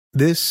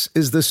This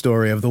is the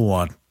story of the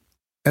one.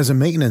 As a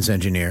maintenance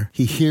engineer,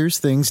 he hears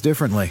things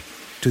differently.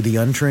 To the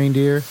untrained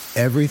ear,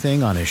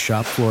 everything on his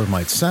shop floor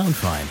might sound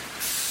fine,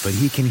 but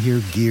he can hear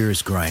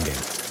gears grinding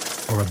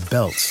or a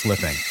belt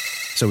slipping.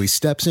 So he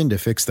steps in to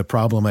fix the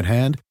problem at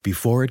hand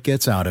before it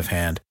gets out of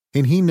hand.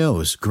 And he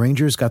knows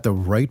Grainger's got the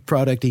right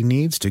product he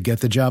needs to get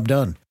the job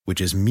done,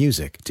 which is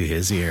music to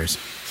his ears.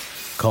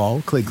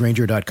 Call, click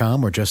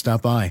Grainger.com, or just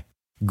stop by.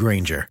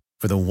 Grainger,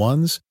 for the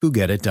ones who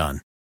get it done.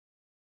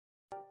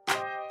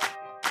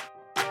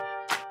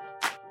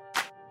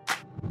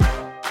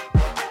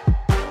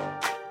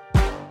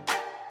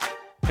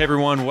 Hey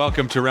everyone,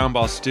 welcome to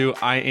Roundball Stew.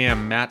 I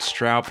am Matt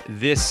Stroup.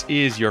 This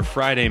is your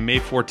Friday,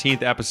 May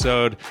 14th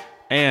episode.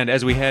 And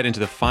as we head into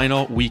the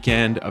final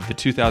weekend of the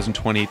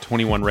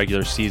 2020-21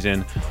 regular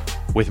season,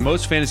 with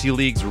most fantasy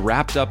leagues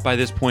wrapped up by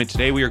this point,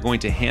 today we are going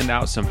to hand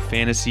out some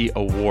fantasy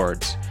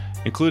awards,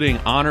 including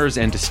honors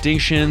and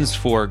distinctions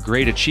for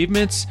great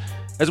achievements,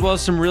 as well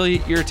as some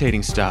really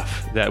irritating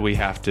stuff that we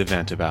have to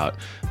vent about.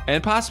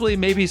 And possibly,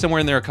 maybe somewhere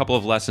in there, a couple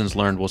of lessons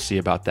learned. We'll see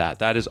about that.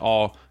 That is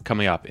all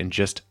coming up in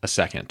just a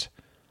second.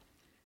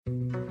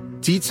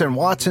 Dietz and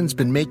Watson's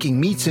been making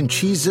meats and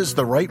cheeses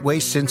the right way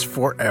since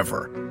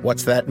forever.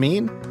 What's that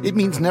mean? It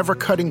means never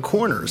cutting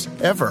corners,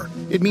 ever.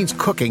 It means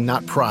cooking,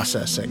 not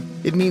processing.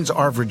 It means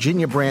our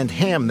Virginia brand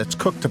ham that's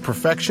cooked to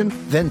perfection,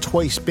 then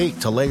twice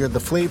baked to layer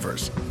the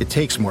flavors. It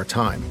takes more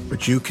time,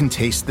 but you can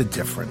taste the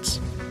difference.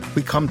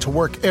 We come to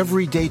work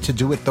every day to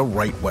do it the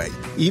right way,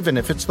 even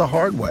if it's the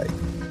hard way.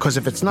 Because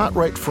if it's not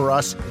right for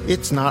us,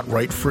 it's not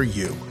right for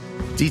you.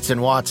 Dietz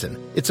and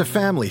Watson, it's a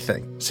family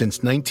thing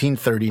since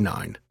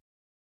 1939.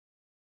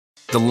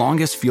 The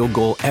longest field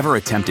goal ever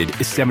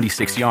attempted is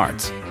 76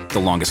 yards. The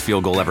longest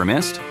field goal ever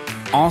missed?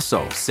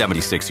 Also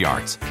 76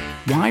 yards.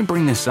 Why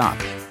bring this up?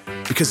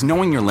 Because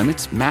knowing your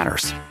limits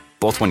matters,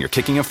 both when you're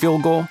kicking a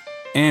field goal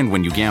and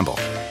when you gamble.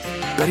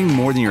 Betting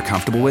more than you're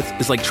comfortable with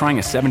is like trying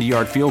a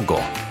 70-yard field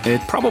goal.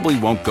 It probably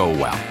won't go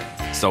well.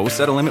 So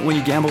set a limit when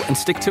you gamble and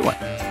stick to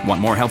it. Want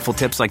more helpful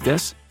tips like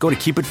this? Go to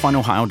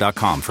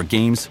keepitfunohio.com for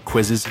games,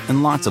 quizzes,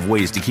 and lots of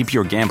ways to keep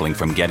your gambling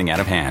from getting out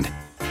of hand.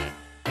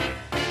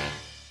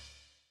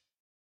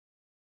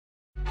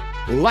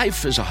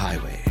 Life is a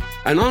highway,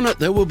 and on it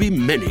there will be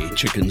many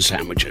chicken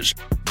sandwiches.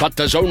 But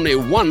there's only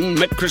one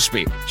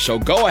McCrispy. So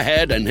go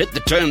ahead and hit the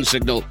turn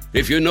signal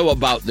if you know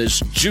about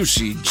this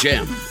juicy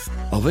gem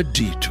of a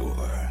detour.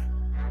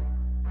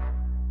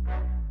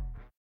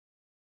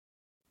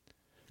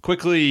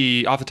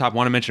 Quickly, off the top, I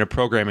want to mention a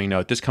programming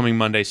note. This coming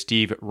Monday,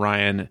 Steve,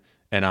 Ryan,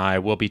 and I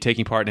will be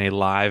taking part in a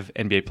live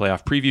NBA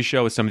playoff preview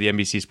show with some of the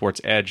NBC Sports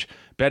Edge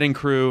betting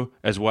crew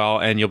as well,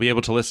 and you'll be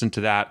able to listen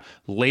to that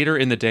later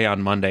in the day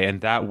on Monday,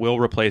 and that will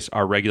replace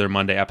our regular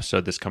Monday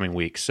episode this coming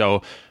week.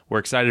 So we're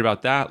excited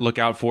about that. Look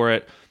out for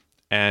it.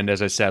 And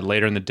as I said,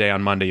 later in the day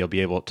on Monday, you'll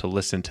be able to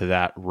listen to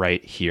that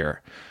right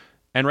here.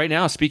 And right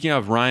now, speaking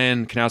of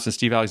Ryan Knaus and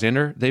Steve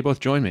Alexander, they both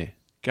join me.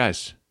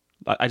 Guys,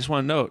 I just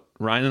want to note,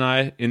 Ryan and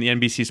I in the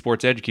NBC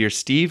Sports Edge gear,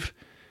 Steve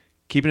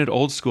keeping it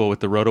old school with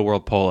the Roto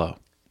World Polo.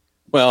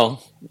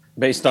 Well,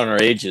 based on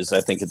our ages, I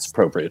think it's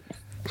appropriate.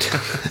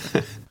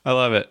 I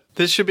love it.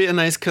 This should be a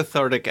nice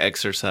cathartic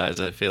exercise,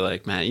 I feel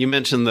like, Matt. You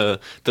mentioned the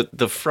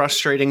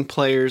frustrating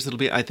players.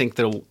 I think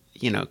there'll,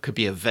 could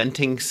be a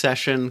venting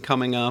session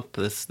coming up.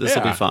 This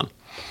will be fun.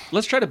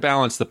 Let's try to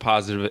balance the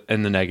positive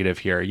and the negative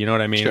here. You know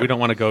what I mean? Sure. We don't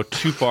want to go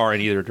too far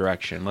in either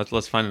direction.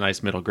 Let's find a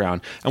nice middle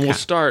ground. And we'll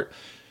start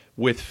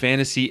with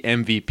fantasy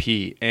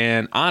MVP.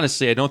 And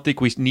honestly, I don't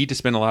think we need to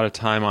spend a lot of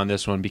time on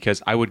this one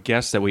because I would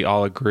guess that we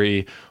all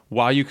agree,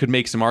 while you could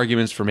make some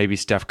arguments for maybe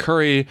Steph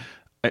Curry,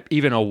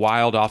 even a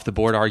wild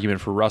off-the-board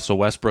argument for Russell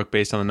Westbrook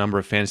based on the number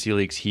of fantasy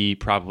leagues he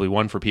probably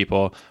won for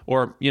people,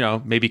 or,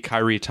 maybe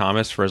Kyrie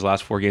Thomas for his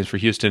last 4 games for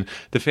Houston.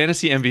 The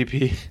fantasy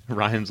MVP,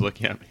 Ryan's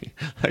looking at me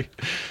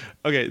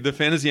okay, the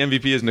fantasy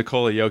MVP is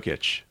Nikola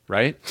Jokic,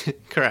 right?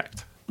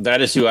 Correct.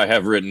 That is who I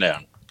have written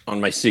down on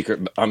my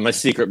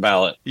secret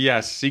ballot.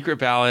 Yes, secret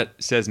ballot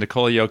says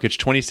Nikola Jokic,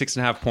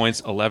 26.5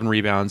 points, 11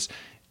 rebounds,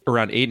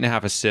 around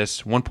 8.5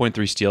 assists,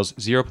 1.3 steals,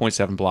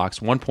 0.7 blocks,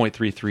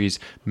 1.3 threes,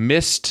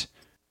 missed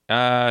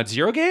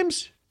 0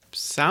 games?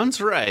 Sounds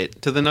right.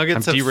 To the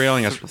Nuggets I'm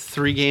derailing us.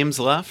 3 games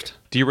left?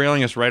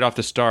 Derailing us right off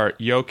the start.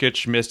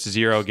 Jokic missed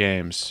 0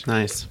 games.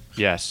 Nice.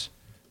 Yes.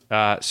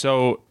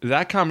 So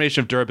that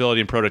combination of durability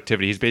and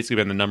productivity, he's basically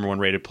been the number 1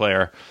 rated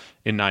player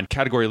in 9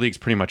 category leagues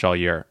pretty much all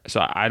year.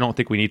 So I don't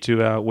think we need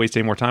to waste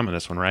any more time on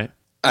this one, right?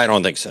 I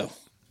don't think so.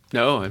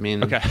 No, I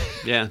mean, okay.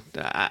 Yeah,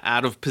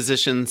 out of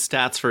position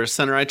stats for a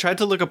center. I tried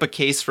to look up a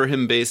case for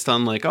him based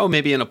on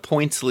maybe in a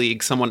points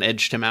league, someone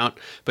edged him out,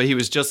 but he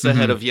was just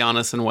ahead of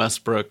Giannis and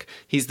Westbrook.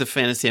 He's the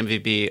fantasy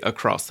MVP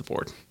across the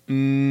board.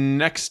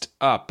 Next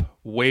up,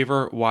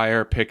 waiver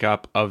wire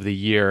pickup of the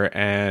year.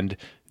 And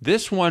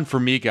this one for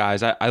me,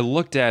 guys, I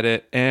looked at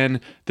it, and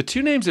the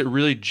 2 names that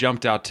really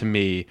jumped out to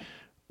me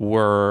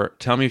were,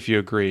 tell me if you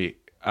agree,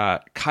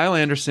 Kyle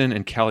Anderson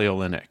and Kelly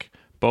Olynyk.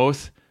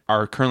 Both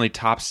are currently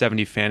top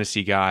 70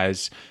 fantasy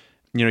guys.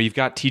 You've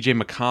got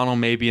TJ McConnell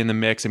maybe in the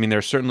mix. I mean, there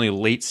are certainly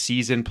late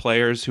season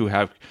players who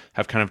have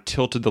kind of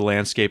tilted the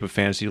landscape of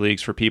fantasy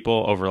leagues for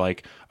people over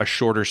like a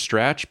shorter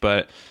stretch.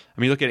 But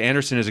I mean, look at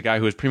Anderson as a guy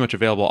who was pretty much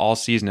available all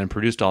season and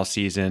produced all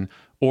season,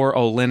 or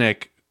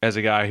Olynyk as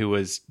a guy who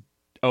was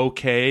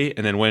okay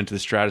and then went into the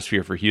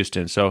stratosphere for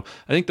Houston. So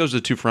I think those are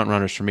the two front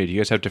runners for me. Do you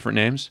guys have different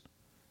names?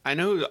 I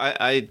know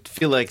I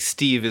feel like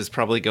Steve is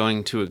probably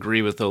going to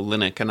agree with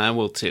Olynyk, and I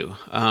will too.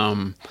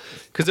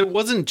 Because it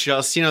wasn't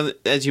just,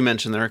 as you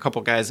mentioned, there are a couple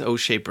guys,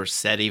 O'Shea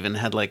Brissett even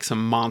had like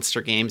some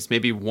monster games,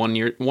 maybe one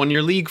year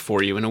league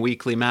for you in a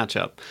weekly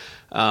matchup.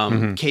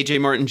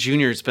 KJ Martin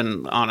Jr. has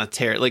been on a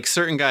tear. Like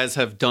certain guys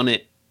have done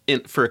it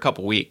for a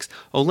couple weeks.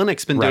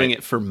 Olynyk's been doing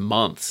it for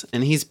months,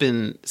 and he's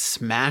been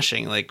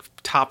smashing like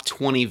top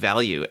 20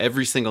 value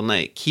every single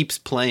night. Keeps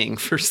playing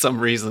for some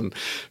reason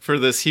for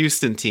this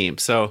Houston team.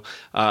 So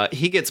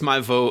he gets my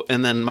vote,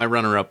 and then my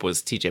runner-up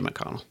was TJ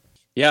McConnell.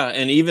 Yeah,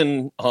 and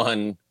even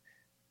on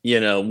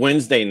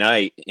Wednesday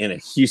night in a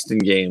Houston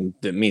game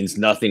that means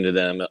nothing to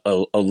them,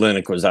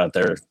 Olynyk was out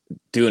there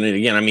doing it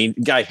again. I mean,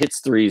 guy hits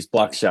threes,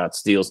 block shots,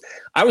 steals.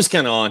 I was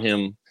kind of on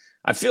him.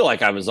 I feel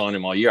like I was on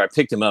him all year. I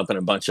picked him up in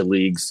a bunch of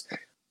leagues.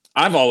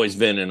 I've always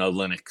been an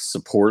Olynyk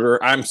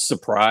supporter. I'm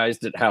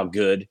surprised at how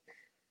good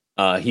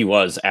he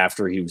was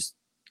after he was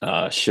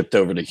shipped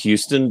over to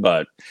Houston.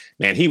 But,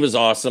 man, he was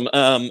awesome.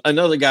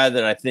 Another guy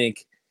that I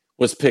think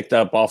was picked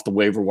up off the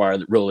waiver wire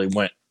that really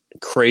went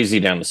crazy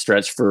down the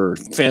stretch for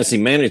fantasy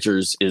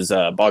managers is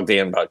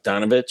Bogdan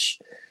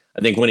Bogdanovic. I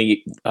think when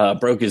he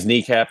broke his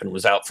kneecap and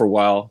was out for a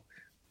while,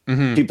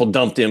 people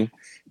dumped him.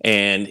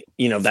 And,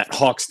 that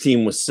Hawks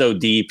team was so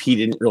deep. He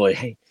didn't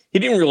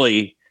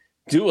really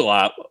do a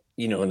lot,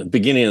 in the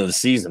beginning of the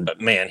season.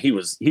 But, man, he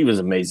was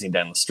amazing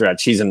down the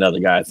stretch. He's another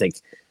guy I think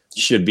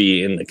should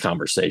be in the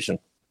conversation.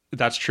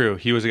 That's true.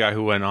 He was a guy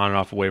who went on and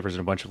off of waivers in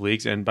a bunch of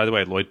leagues. And by the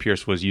way, Lloyd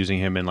Pierce was using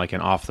him in like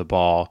an off the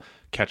ball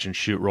catch and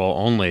shoot role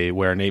only,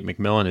 where Nate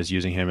McMillan is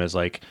using him as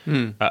like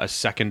a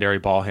secondary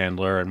ball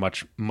handler and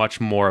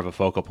much more of a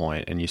focal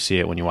point. And you see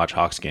it when you watch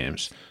Hawks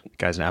games. The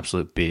guy's an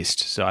absolute beast.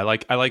 So I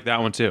like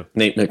that one too.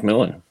 Nate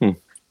McMillan.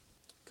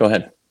 Go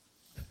ahead.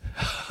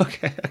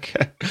 Okay.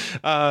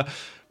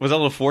 Was that a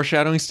little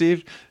foreshadowing,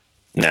 Steve?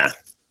 Nah.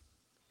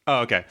 Oh,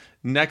 okay.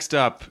 Next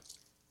up,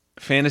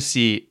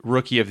 Fantasy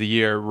Rookie of the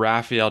Year,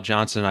 Raphael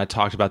Johnson and I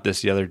talked about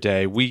this the other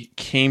day. We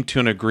came to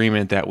an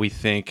agreement that we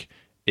think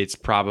it's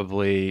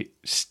probably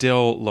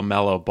still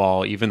LaMelo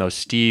Ball, even though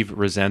Steve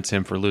resents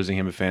him for losing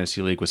him a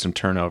fantasy league with some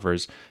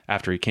turnovers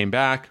after he came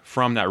back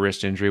from that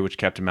wrist injury, which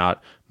kept him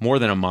out more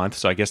than a month.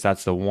 So I guess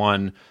that's the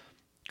one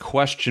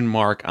question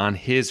mark on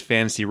his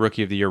Fantasy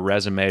Rookie of the Year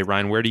resume.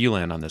 Ryan, where do you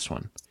land on this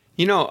one?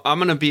 I'm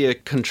going to be a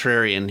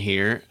contrarian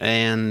here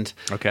and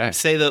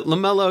say that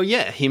LaMelo,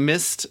 he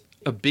missed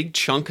a big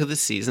chunk of the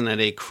season at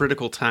a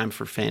critical time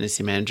for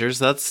fantasy managers.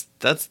 That's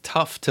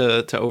tough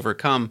to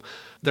overcome.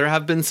 There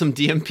have been some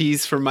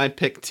DMPs for my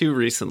pick too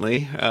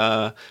recently,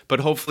 but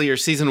hopefully your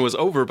season was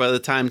over by the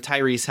time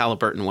Tyrese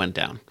Halliburton went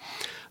down.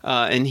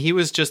 And he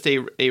was just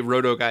a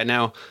roto guy.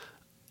 Now,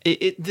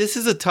 this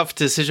is a tough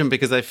decision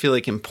because I feel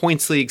like in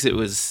points leagues it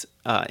was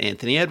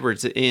Anthony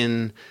Edwards.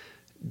 In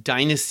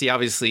Dynasty,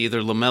 obviously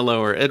either LaMelo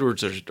or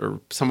Edwards or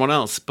someone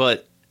else.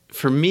 But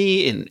for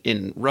me,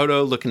 in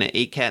roto, looking at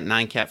 8-cat,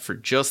 9-cat for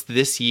just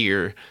this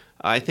year,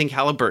 I think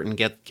Halliburton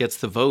gets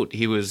the vote.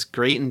 He was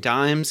great in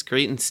dimes,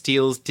 great in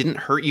steals, didn't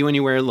hurt you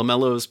anywhere.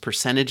 LaMelo's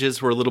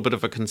percentages were a little bit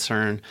of a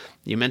concern.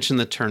 You mentioned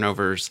the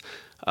turnovers.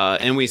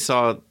 And we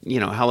saw,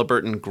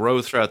 Halliburton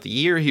grow throughout the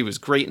year. He was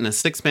great in a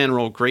six-man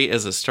role, great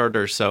as a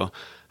starter. So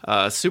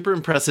super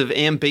impressive.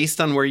 And based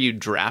on where you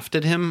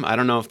drafted him, I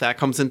don't know if that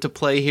comes into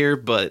play here,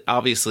 but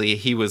obviously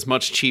he was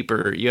much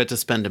cheaper. You had to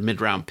spend a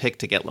mid-round pick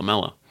to get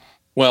LaMelo.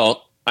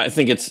 Well, I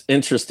think it's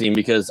interesting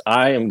because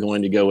I am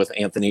going to go with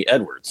Anthony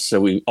Edwards.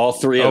 So all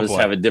three of us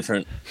have a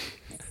different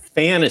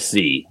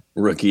fantasy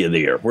rookie of the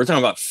year. We're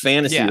talking about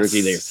fantasy rookie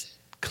of the year.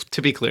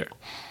 To be clear,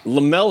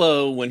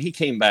 LaMelo, when he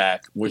came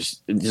back,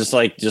 was just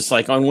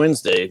like on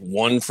Wednesday,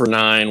 1 for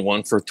 9,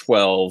 1 for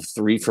 12,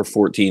 3 for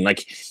 14.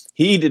 Like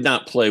he did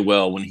not play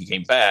well when he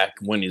came back,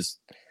 when his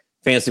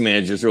fantasy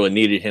managers really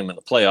needed him in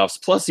the playoffs.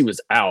 Plus he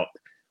was out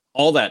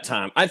all that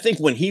time. I think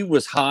when he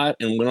was hot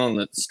and went on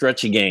the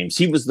stretchy games,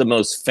 he was the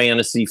most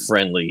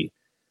fantasy-friendly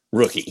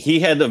rookie. He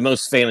had the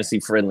most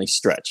fantasy-friendly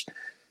stretch.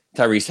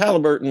 Tyrese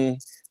Halliburton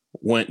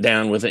went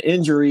down with an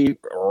injury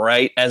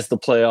right as the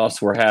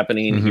playoffs were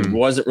happening. He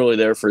wasn't really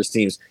there for his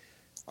teams.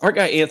 Our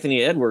guy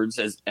Anthony Edwards,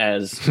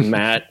 as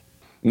Matt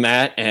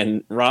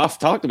and Ralph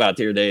talked about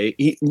the other day,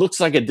 he looks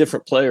like a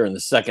different player in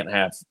the second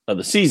half of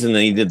the season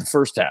than he did the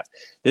first half.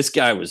 This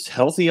guy was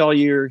healthy all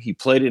year. He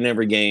played in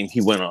every game.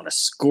 He went on a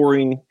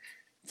scoring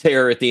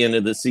tear at the end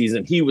of the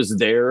season. He was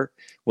there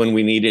when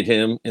we needed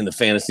him in the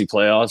fantasy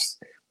playoffs.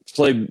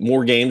 Played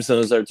more games than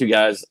those other two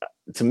guys.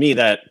 To me,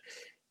 that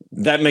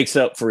makes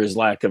up for his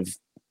lack of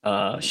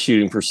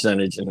shooting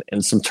percentage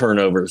and some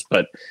turnovers.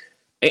 But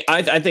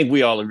I think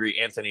we all agree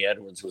Anthony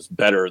Edwards was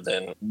better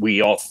than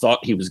we all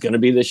thought he was going to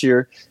be this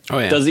year. Oh,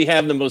 yeah. Does he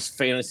have the most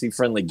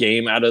fantasy-friendly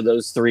game out of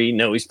those three?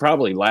 No, he's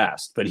probably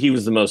last, but he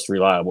was the most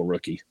reliable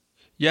rookie.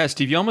 Yeah,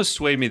 Steve, you almost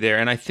swayed me there.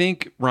 And I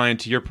think, Ryan,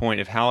 to your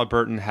point, if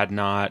Halliburton had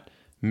not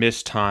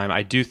missed time,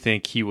 I do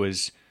think he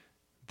was...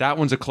 That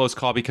one's a close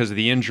call because of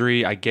the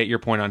injury. I get your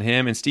point on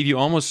him. And Steve, you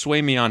almost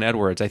sway me on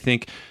Edwards. I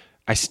think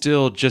I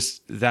still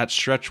just that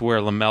stretch where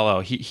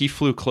LaMelo, he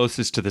flew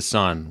closest to the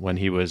sun when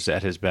he was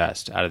at his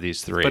best out of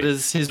these three. But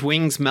his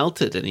wings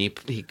melted and he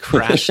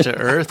crashed to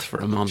earth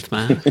for a month,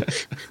 man.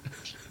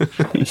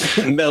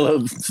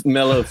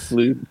 Melo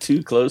flew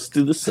too close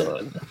to the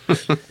sun.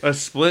 A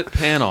split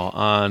panel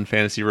on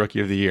Fantasy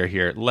Rookie of the Year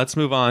here. Let's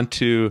move on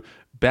to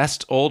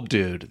Best Old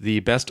Dude,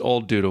 the Best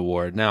Old Dude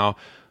Award. Now,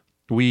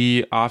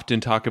 we often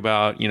talk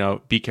about,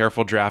 be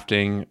careful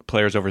drafting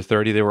players over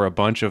 30. There were a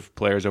bunch of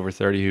players over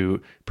 30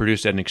 who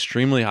produced at an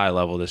extremely high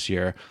level this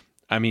year.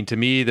 I mean, to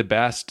me,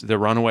 the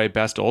runaway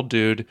best old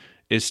dude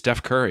is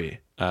Steph Curry.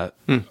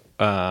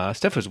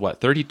 Steph is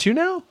what, 32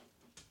 now?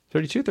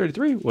 32,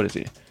 33? What is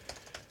he?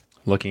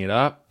 Looking it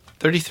up.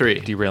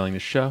 33. Derailing the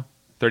show.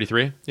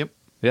 33? Yep.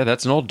 Yeah,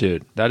 that's an old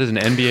dude. That is an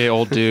NBA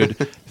old dude.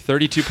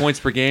 32 points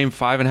per game,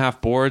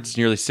 5.5 boards,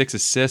 nearly 6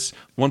 assists,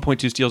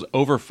 1.2 steals,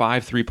 over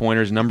 5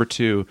 3-pointers, number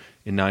 2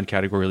 in 9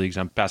 category leagues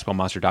on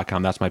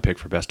basketballmonster.com. That's my pick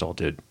for best old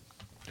dude.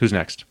 Who's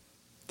next?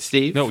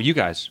 Steve? No, you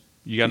guys.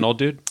 You got an old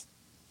dude?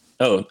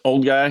 Oh,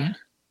 old guy?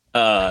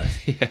 Yeah.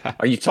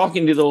 Are you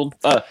talking to the old...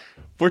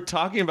 We're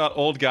talking about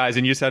old guys,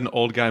 and you just had an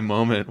old guy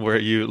moment where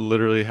you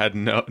literally had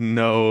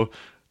no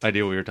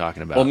idea what we were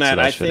talking about. Well, Matt,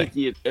 so I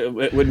think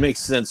it would make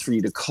sense for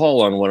you to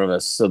call on one of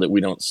us so that we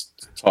don't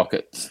talk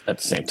at the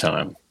same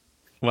time.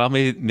 Well,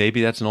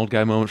 maybe that's an old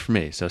guy moment for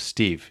me. So,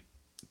 Steve,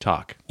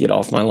 talk. Get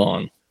off my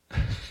lawn.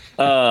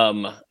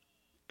 I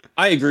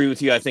agree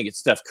with you. I think it's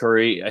Steph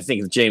Curry. I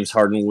think if James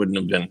Harden wouldn't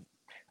have been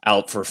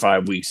out for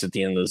 5 weeks at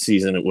the end of the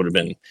season, it would have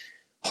been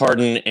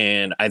Harden.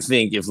 And I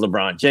think if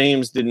LeBron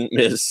James didn't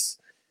miss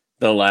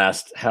the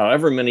last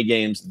however many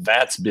games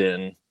that's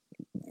been,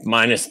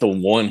 minus the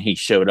one he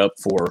showed up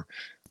for,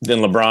 then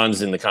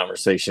LeBron's in the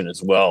conversation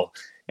as well.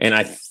 And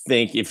I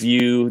think if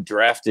you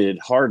drafted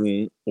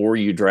Harden or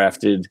you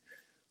drafted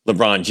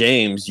LeBron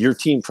James, your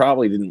team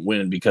probably didn't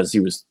win because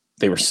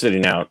they were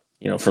sitting out,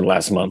 for the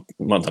last month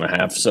and a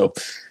half. So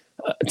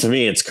to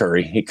me, it's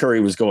Curry. Curry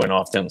was going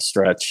off down the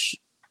stretch.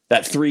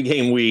 That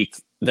 3-game week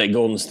that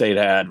Golden State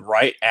had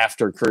right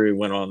after Curry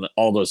went on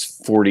all those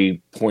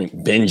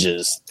 40-point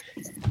binges,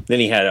 then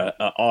he had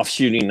a off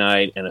shooting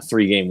night and a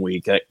 3-game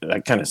week.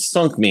 That kind of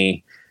sunk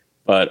me.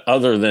 But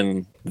other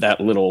than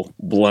that little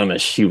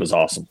blemish, he was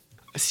awesome.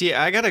 See,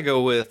 I got to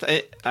go with,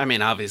 I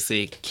mean,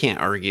 obviously can't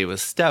argue with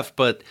Steph,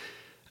 but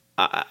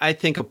I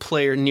think a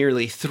player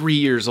nearly 3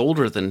 years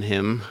older than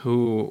him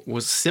who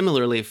was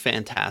similarly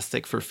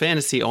fantastic for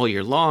fantasy all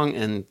year long,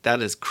 and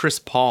that is Chris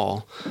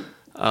Paul,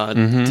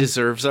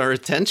 deserves our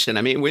attention.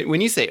 I mean,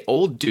 when you say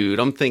old dude,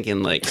 I'm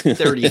thinking like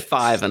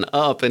 35 and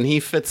up, and he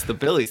fits the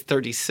bill. He's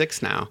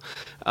 36 now.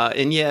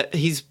 And yet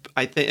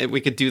I think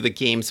we could do the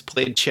games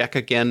played check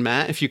again,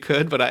 Matt, if you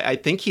could, but I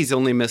think he's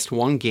only missed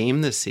 1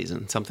 game this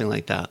season, something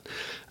like that.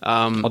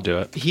 I'll do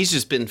it. He's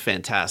just been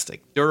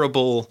fantastic.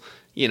 Durable,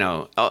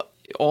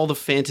 all the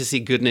fantasy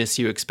goodness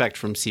you expect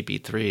from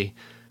CP3.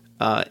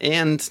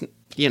 And,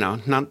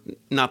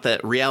 not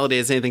that reality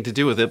has anything to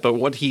do with it, but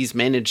what he's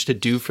managed to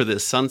do for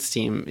this Suns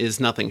team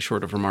is nothing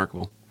short of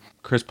remarkable.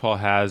 Chris Paul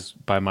has,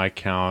 by my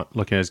count,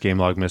 looking at his game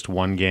log, missed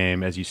 1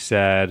 game, as you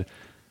said.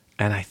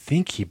 And I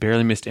think he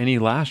barely missed any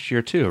last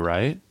year too,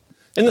 right?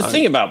 And the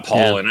thing about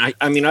Paul, and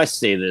I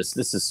say this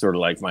is sort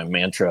of like my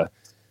mantra.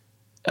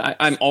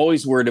 I'm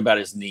always worried about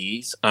his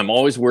knees. I'm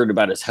always worried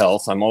about his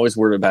health. I'm always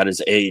worried about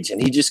his age.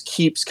 And he just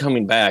keeps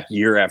coming back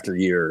year after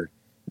year,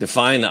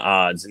 defying the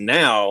odds. And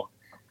now,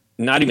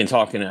 not even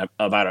talking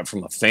about it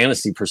from a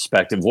fantasy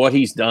perspective, what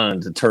he's done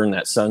to turn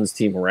that Suns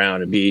team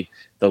around and be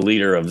the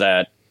leader of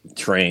that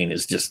train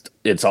is just,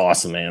 it's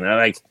awesome, man.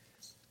 I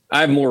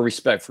have more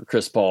respect for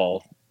Chris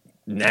Paul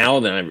now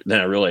than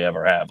I really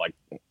ever have.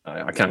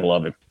 I kind of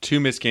love him.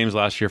 2 missed games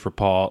last year for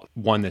Paul,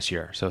 1 this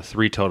year. So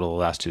 3 total the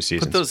last 2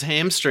 seasons. Put those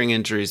hamstring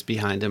injuries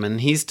behind him,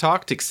 and he's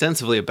talked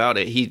extensively about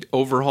it. He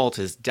overhauled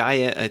his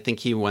diet. I think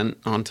he went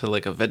onto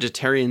like a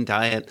vegetarian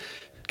diet,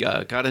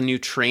 got a new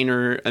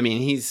trainer. I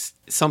mean, he's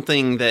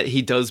something that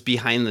he does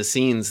behind the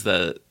scenes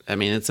that, I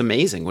mean, it's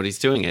amazing what he's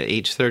doing at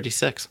age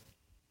 36.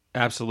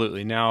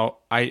 Absolutely. Now,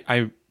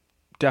 I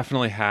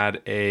definitely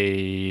had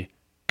a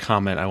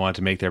comment I wanted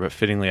to make there, but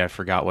fittingly I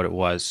forgot what it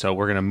was. So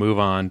we're going to move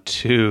on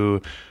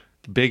to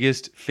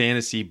biggest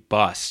fantasy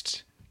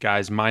bust.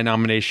 Guys, my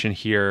nomination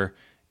here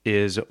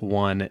is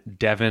one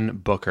Devin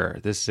Booker.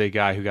 This is a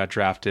guy who got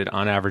drafted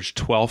on average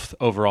 12th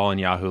overall in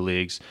Yahoo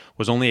leagues,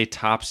 was only a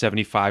top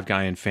 75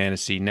 guy in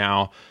fantasy.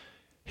 Now,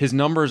 his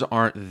numbers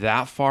aren't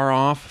that far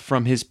off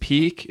from his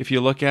peak if you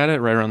look at it,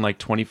 right around like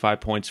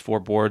 25 points, 4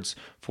 boards,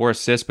 4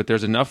 assists, but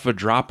there's enough of a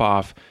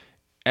drop-off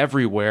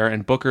everywhere,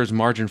 and Booker's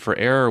margin for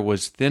error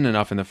was thin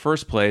enough in the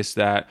first place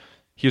that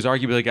he was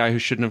arguably a guy who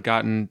shouldn't have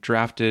gotten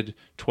drafted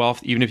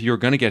 12th, even if you were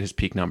going to get his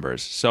peak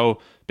numbers. So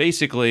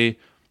basically,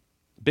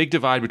 big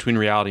divide between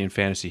reality and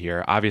fantasy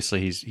here.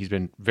 Obviously, he's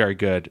been very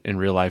good in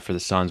real life for the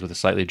Suns with a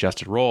slightly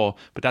adjusted role,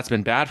 but that's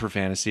been bad for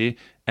fantasy.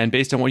 And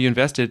based on what you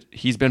invested,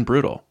 he's been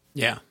brutal.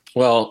 Yeah.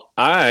 Well,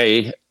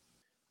 I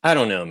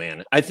don't know,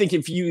 man. I think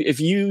if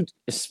you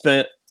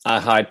spent a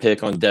high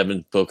pick on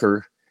Devin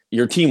Booker,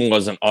 your team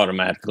wasn't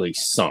automatically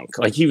sunk.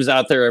 Like, he was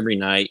out there every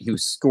night. He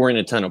was scoring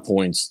a ton of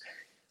points,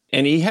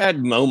 and he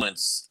had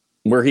moments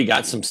where he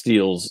got some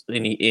steals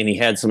and he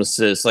had some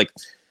assists. Like,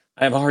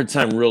 I have a hard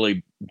time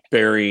really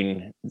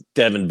bearing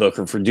Devin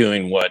Booker for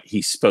doing what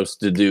he's supposed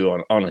to do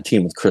on a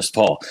team with Chris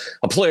Paul.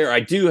 A player I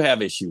do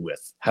have issue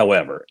with,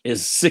 however,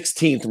 is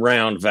 16th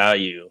round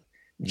value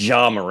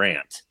Ja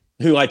Morant,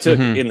 who I took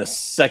in the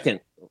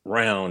second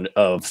round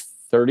of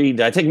 30.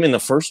 Did I take him in the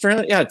first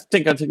round? Yeah, I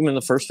think I took him in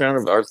the first round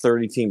of our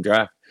 30-team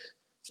draft.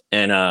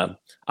 And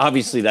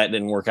obviously that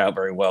didn't work out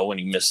very well when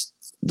he missed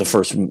the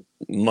first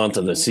month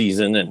of the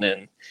season. And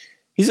then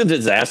he's a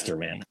disaster,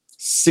 man.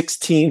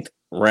 16th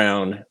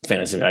round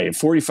fantasy value,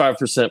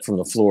 45% from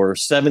the floor,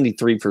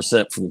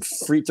 73% from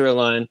free throw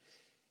line,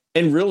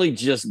 and really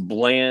just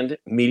bland,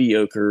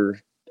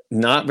 mediocre,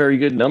 not very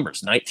good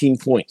numbers. 19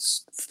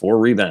 points, 4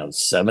 rebounds,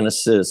 7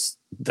 assists,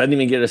 doesn't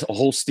even get a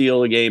whole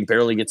steal a game,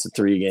 barely gets a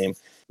 3 a game,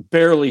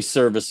 barely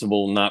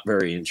serviceable, not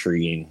very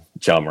intriguing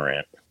Ja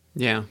Morant.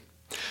 Yeah.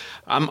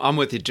 I'm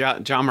with you.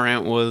 Ja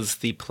Morant was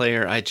the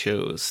player I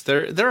chose.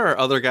 There are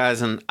other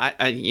guys, and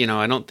I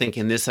don't think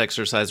in this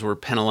exercise we're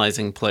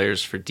penalizing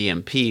players for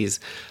DMPs.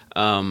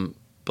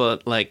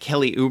 But like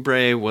Kelly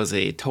Oubre was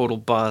a total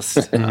bust.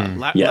 Yes.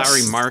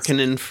 Lauri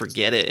Markkanen,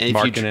 forget it.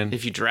 And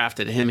if you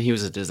drafted him, he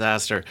was a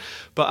disaster.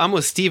 But I'm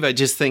with Steve. I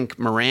just think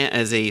Morant,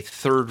 as a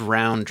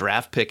third-round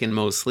draft pick in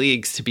most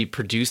leagues, to be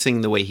producing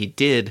the way he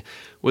did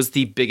was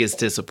the biggest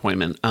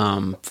disappointment.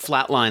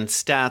 Flatline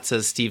stats,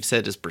 as Steve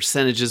said, his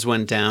percentages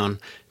went down.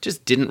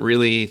 Just didn't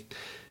really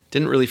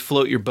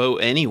float your boat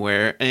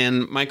anywhere.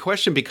 And my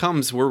question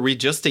becomes, were we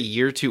just a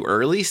year too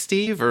early,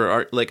 Steve?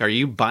 Or are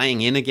you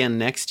buying in again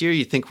next year?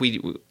 You think we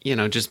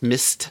just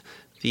missed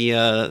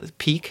the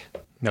peak?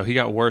 No, he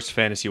got worse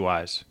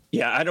fantasy-wise.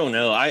 Yeah, I don't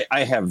know.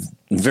 I have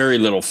very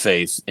little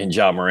faith in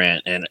Ja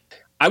Morant. And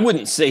I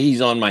wouldn't say he's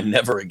on my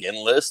never again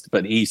list,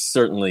 but he's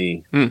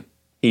certainly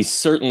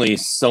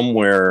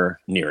somewhere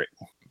near it.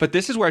 But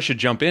this is where I should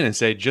jump in and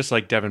say, just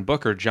like Devin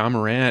Booker, Ja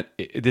Morant,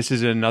 this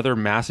is another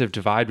massive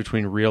divide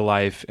between real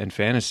life and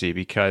fantasy,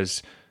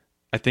 because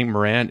I think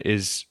Morant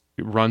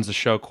runs the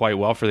show quite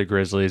well for the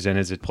Grizzlies and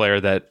is a player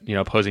that,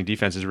 opposing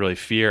defenses really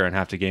fear and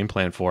have to game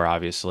plan for,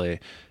 obviously.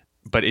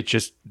 But it's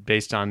just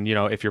based on,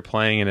 if you're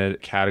playing in a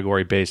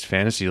category-based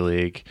fantasy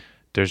league,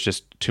 there's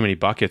just too many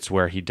buckets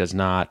where he does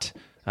not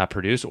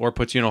produce or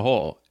puts you in a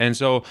hole. And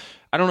so,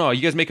 I don't know.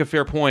 You guys make a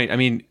fair point. I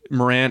mean,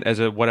 Morant as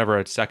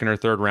a second or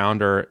third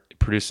rounder,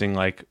 producing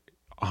like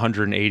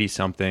 180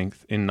 something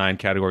in 9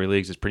 category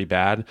leagues is pretty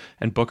bad.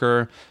 And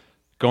Booker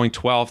going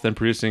 12th and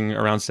producing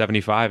around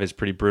 75 is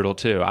pretty brutal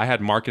too. I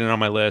had Markkanen on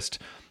my list.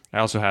 I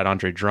also had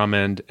Andre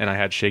Drummond, and I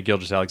had Shai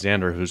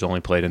Gilgeous-Alexander, who's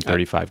only played in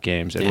 35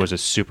 games. It was a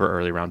super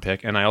early round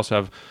pick. And I also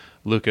have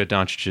Luka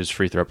Doncic's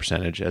free throw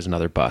percentage as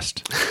another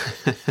bust.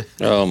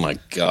 Oh my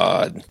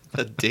God.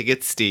 Dig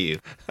it,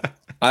 Steve.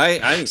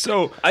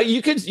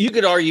 You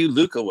could argue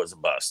Luka was a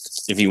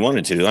bust if you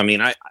wanted to. I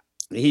mean,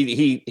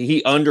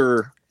 he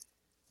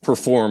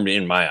underperformed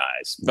in my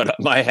eyes, but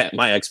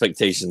my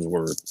expectations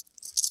were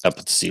up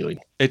at the ceiling.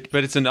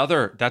 But it's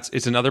another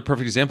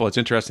perfect example. It's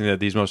interesting that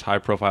these most high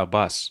profile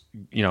busts,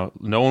 no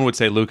one would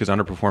say Luke has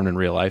underperformed in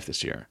real life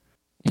this year.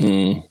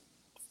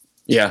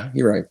 Yeah,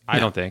 you're right. I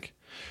don't think.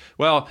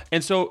 Well,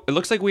 and so it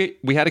looks like we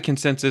had a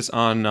consensus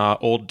on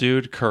old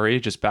dude Curry.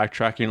 Just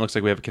backtracking, it looks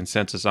like we have a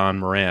consensus on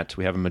Morant.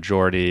 We have a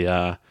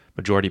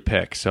majority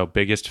pick. So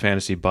biggest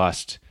fantasy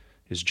bust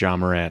is Ja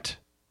Morant.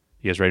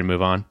 You guys ready to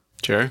move on?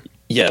 Sure.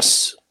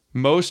 Yes.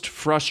 Most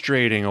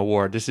frustrating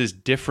award. This is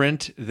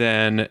different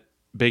than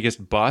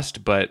biggest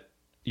bust, but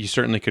you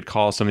certainly could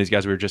call some of these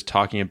guys we were just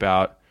talking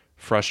about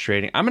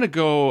frustrating. I'm going to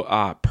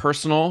go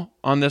personal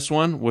on this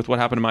one with what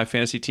happened to my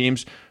fantasy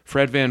teams.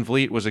 Fred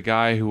VanVleet was a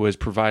guy who was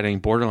providing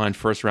borderline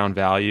first-round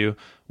value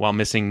while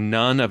missing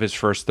none of his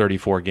first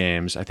 34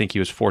 games. I think he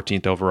was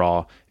 14th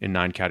overall in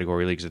 9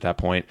 category leagues at that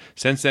point.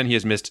 Since then, he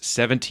has missed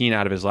 17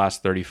 out of his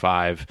last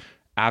 35.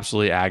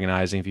 Absolutely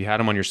agonizing. If you had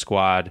him on your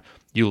squad,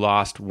 you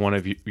lost one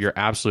of your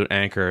absolute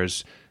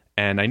anchors.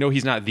 And I know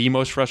he's not the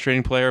most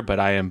frustrating player, but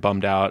I am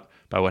bummed out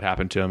by what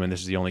happened to him, and this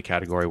is the only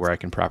category where I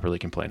can properly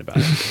complain about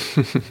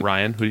it.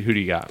 Ryan, who do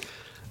you got?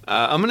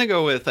 I'm going to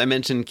go with, I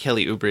mentioned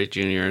Kelly Oubre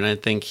Jr., and I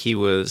think he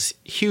was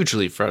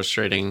hugely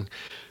frustrating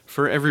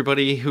for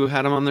everybody who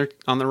had him on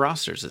their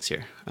rosters this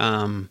year.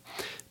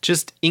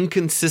 Just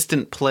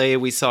inconsistent play.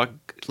 We saw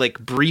like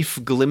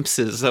brief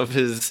glimpses of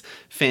his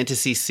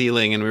fantasy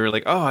ceiling, and we were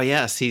like, oh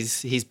yes,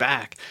 he's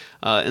back.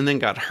 And then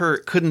got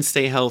hurt, couldn't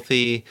stay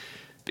healthy.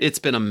 it's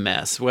been a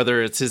mess,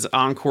 whether it's his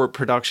on-court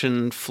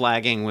production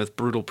flagging with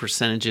brutal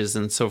percentages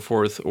and so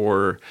forth,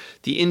 or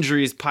the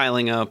injuries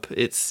piling up.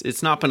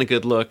 It's not been a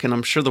good look, and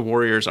I'm sure the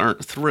Warriors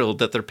aren't thrilled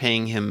that they're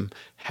paying him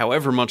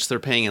however much they're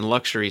paying in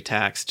luxury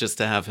tax just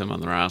to have him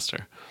on the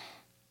roster.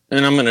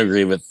 And I'm going to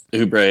agree with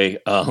Oubre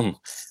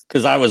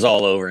because I was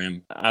all over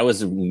him. I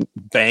was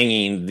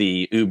banging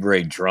the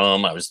Oubre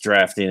drum. I was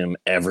drafting him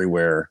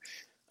everywhere.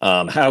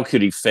 How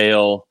could he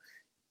fail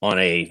on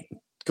a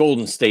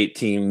Golden State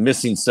team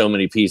missing so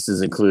many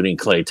pieces, including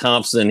Klay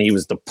Thompson? He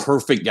was the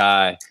perfect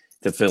guy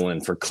to fill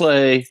in for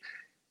Klay,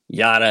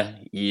 yada,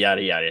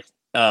 yada, yada.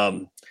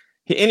 And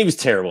he was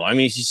terrible. I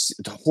mean, he's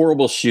just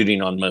horrible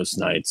shooting on most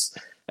nights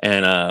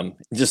and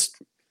just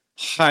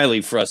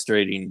highly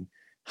frustrating,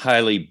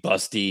 highly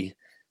busty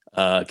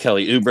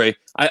Kelly Oubre.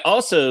 I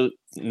also,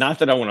 not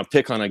that I want to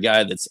pick on a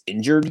guy that's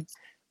injured,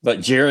 but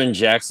Jaren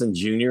Jackson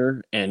Jr.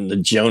 and the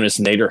Jonas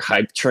Nader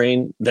hype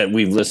train that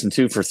we've listened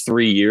to for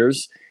 3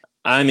 years.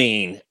 I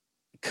mean,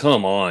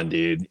 come on,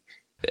 dude.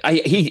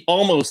 He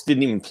almost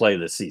didn't even play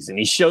this season.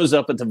 He shows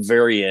up at the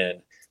very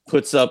end,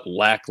 puts up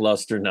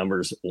lackluster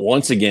numbers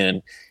once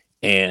again,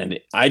 and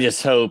I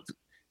just hope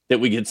that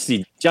we get to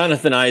see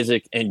Jonathan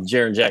Isaac and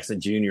Jaren Jackson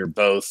Jr.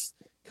 both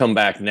come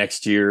back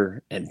next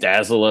year and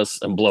dazzle us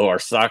and blow our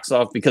socks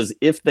off, because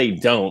if they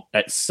don't,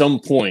 at some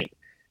point,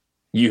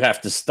 you have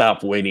to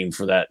stop waiting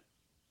for that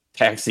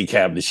taxi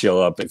cab to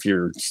show up. If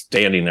you're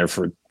standing there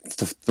for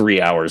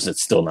 3 hours,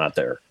 it's still not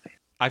there.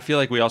 I feel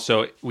like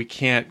we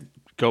can't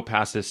go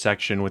past this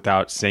section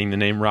without saying the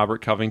name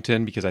Robert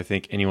Covington, because I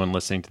think anyone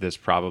listening to this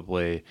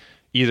probably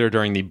either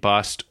during the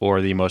bust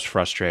or the most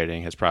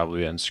frustrating has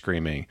probably been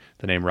screaming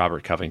the name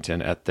Robert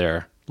Covington at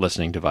their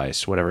listening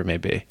device, whatever it may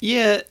be.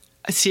 Yeah.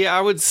 See,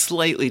 I would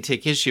slightly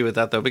take issue with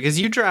that, though, because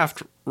you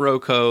draft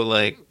Rocco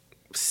like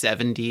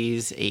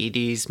 70s,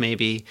 80s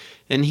maybe,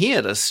 and he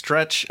had a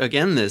stretch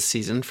again this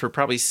season for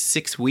probably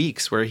 6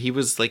 weeks where he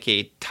was like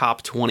a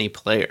top 20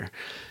 player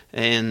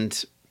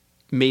and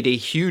made a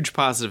huge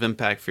positive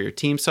impact for your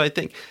team. So I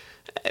think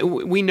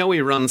we know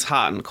he runs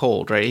hot and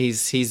cold, right?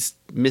 He's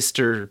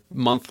Mr.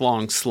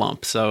 month-long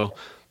slump. So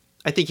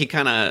I think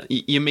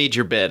you made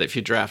your bed if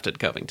you drafted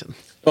Covington.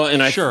 Well,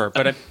 and I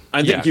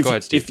think go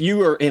ahead, Steve. If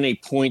you are in a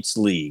points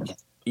league,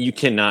 you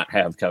cannot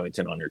have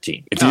Covington on your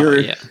team. If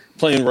you're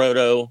playing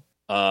Roto,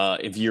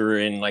 if you're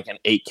in like an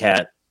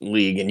 8-cat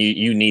league and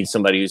you need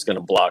somebody who's going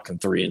to block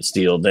and 3 and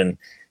steal, then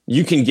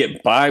you can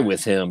get by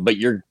with him, but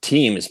your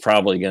team is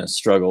probably going to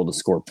struggle to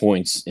score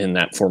points in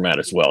that format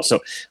as well. So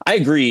I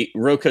agree.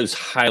 Rocco's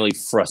highly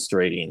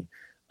frustrating.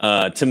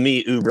 To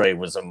me, Oubre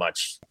was a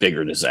much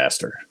bigger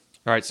disaster.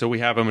 All right, so we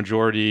have a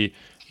majority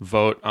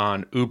vote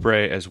on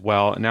Oubre as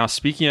well. Now,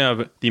 speaking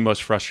of the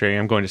most frustrating,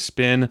 I'm going to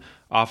spin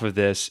off of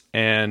this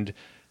and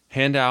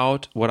hand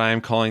out what I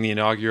am calling the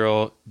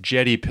inaugural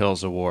Jetty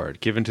Pills Award,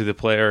 given to the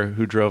player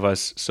who drove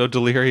us so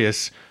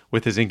delirious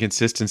with his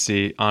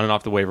inconsistency on and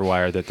off the waiver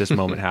wire that this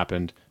moment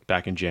happened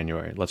back in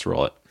January. Let's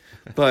roll it.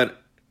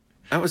 But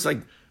I was like,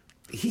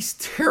 he's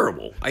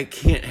terrible. I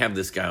can't have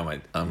this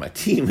guy on my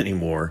team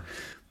anymore.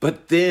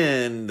 But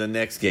then the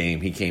next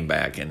game, he came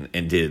back and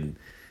did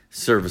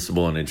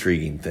serviceable and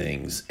intriguing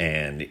things,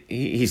 and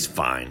he's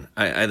fine.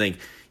 I think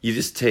you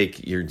just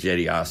take your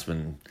Jetty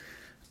Osman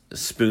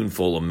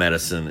spoonful of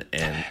medicine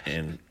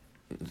and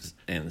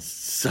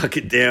suck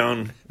it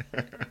down.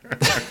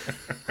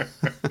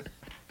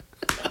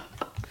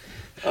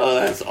 Oh,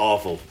 that's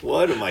awful.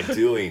 What am I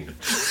doing?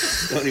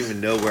 I don't even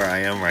know where I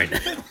am right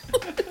now.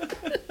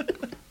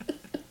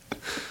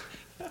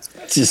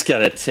 Just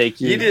gotta take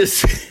your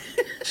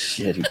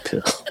Jetty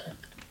pill.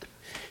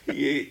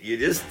 You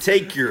just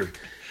take your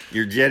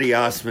Jetty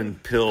Osman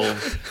pill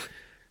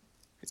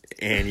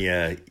and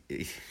you...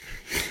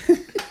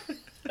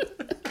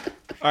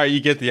 All right, you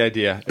get the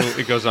idea.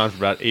 It goes on for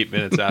about 8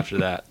 minutes after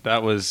that.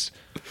 That was...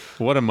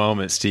 What a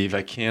moment, Steve.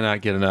 I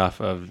cannot get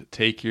enough of you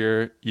take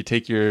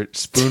your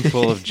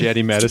spoonful of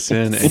Jetty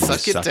medicine and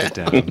suck it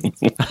down.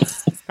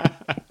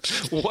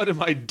 What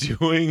am I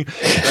doing?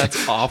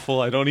 That's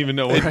awful. I don't even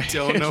know where I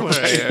don't know where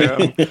I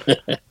am.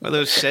 Well,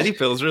 those Jetty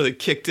pills really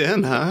kicked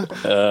in, huh?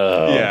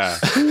 Yeah.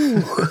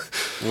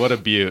 What a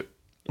beaut.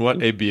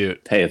 What a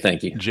beaut. Hey,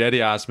 thank you.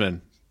 Jetty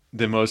Osman,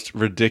 the most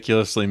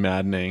ridiculously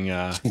maddening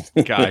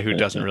guy who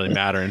doesn't really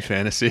matter in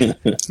fantasy.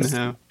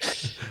 No.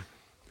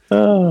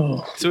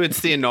 Oh. So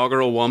it's the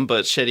inaugural one,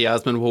 but Shetty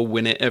Osman will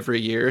win it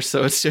every year.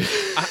 So it's just,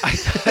 I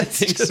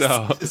think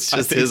so. It's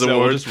just his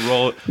award.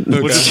 We'll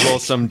just roll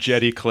some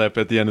Jetty clip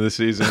at the end of the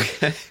season.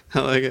 Okay.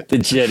 I like it. The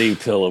Jetty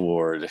Pill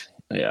Award.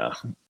 Yeah.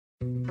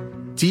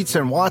 Dietz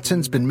and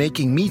Watson's been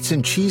making meats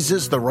and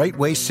cheeses the right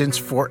way since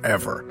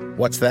forever.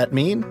 What's that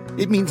mean?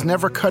 It means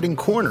never cutting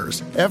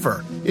corners,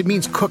 ever. It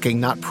means cooking,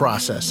 not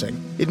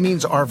processing. It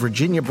means our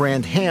Virginia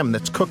brand ham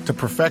that's cooked to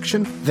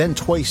perfection, then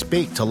twice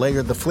baked to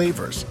layer the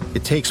flavors.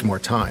 It takes more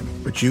time,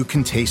 but you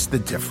can taste the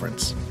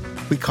difference.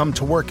 We come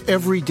to work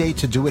every day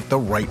to do it the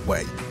right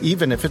way,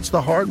 even if it's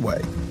the hard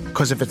way.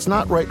 Because if it's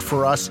not right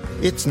for us,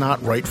 it's not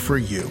right for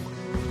you.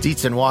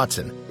 Dietz and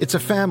Watson, it's a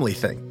family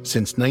thing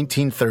since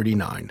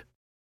 1939.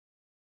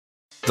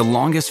 The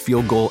longest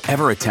field goal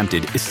ever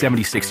attempted is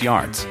 76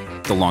 yards.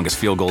 The longest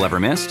field goal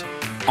ever missed?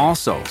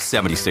 Also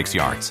 76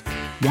 yards.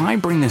 Why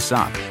bring this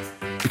up?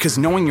 Because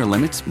knowing your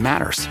limits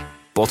matters,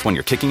 both when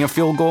you're kicking a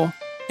field goal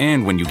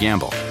and when you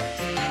gamble.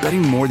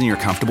 Betting more than you're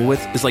comfortable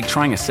with is like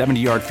trying a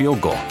 70-yard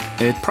field goal.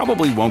 It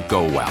probably won't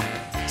go well.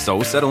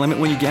 So set a limit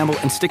when you gamble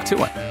and stick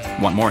to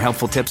it. Want more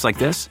helpful tips like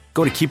this?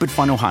 Go to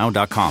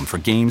keepitfunohio.com for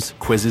games,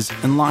 quizzes,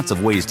 and lots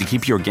of ways to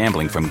keep your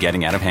gambling from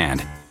getting out of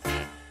hand.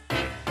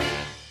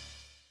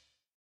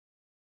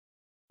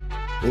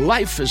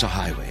 Life is a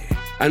highway,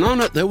 and on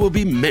it there will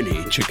be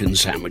many chicken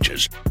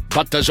sandwiches.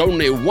 But there's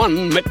only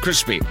one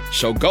McCrispy.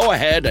 So go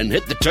ahead and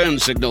hit the turn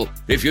signal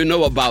if you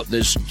know about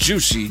this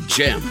juicy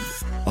gem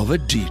of a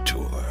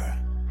detour.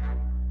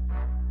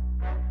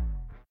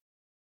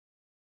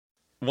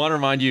 Want to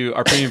remind you,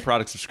 our premium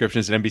product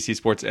subscriptions at NBC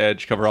Sports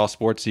Edge cover all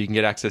sports, so you can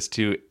get access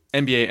to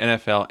NBA,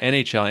 NFL,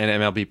 NHL,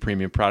 and MLB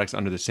premium products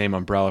under the same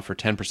umbrella for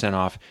 10%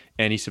 off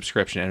any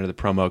subscription. Enter the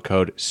promo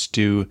code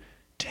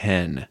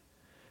STU10.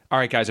 All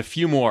right, guys, a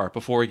few more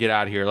before we get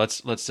out of here.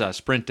 Let's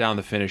sprint down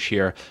the finish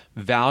here.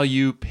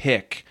 Value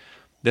pick.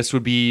 This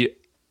would be,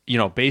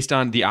 based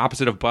on the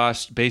opposite of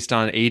bust, based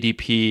on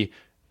ADP,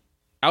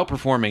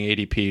 outperforming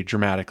ADP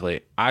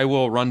dramatically. I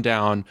will run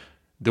down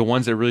the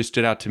ones that really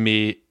stood out to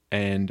me,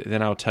 and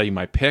then I'll tell you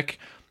my pick.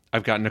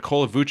 I've got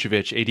Nikola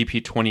Vucevic,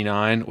 ADP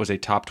 29, was a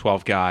top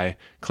 12 guy.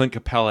 Clint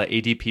Capella,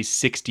 ADP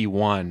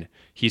 61.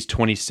 He's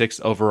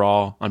 26th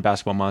overall on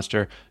Basketball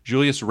Monster.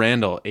 Julius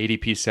Randle,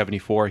 ADP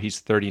 74.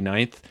 He's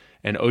 39th.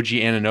 And OG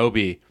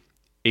Anunoby,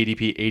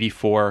 ADP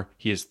 84.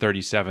 He is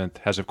 37th.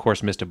 Has, of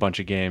course, missed a bunch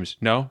of games.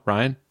 No,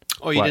 Ryan?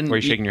 Oh, you didn't. Why are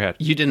you shaking your head?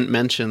 You didn't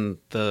mention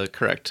the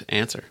correct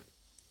answer.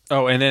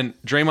 Oh, and then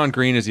Draymond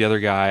Green is the other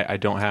guy I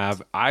don't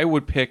have. I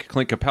would pick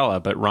Clint Capella,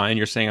 but Ryan,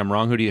 you're saying I'm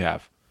wrong. Who do you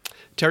have?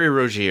 Terry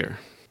Rozier.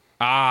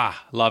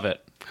 Ah, love it.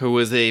 Who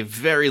was a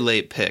very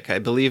late pick. I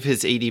believe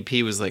his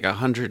ADP was like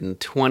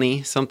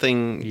 120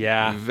 something.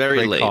 Yeah,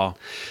 very late. Call.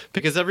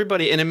 Because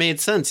everybody, and it made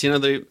sense.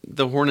 The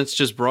Hornets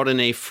just brought in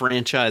a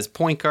franchise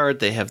point guard.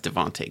 They have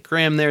Devontae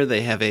Graham there.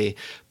 They have a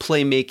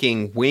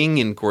playmaking wing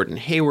in Gordon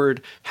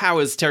Hayward. How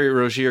is Terry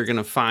Rozier going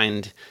to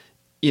find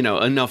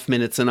enough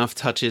minutes, enough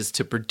touches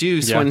to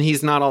produce when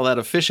he's not all that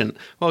efficient?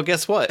 Well,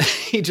 guess what?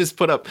 He just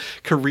put up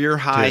career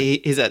high.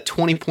 He's at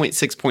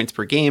 20.6 points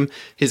per game.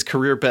 His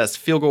career best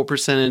field goal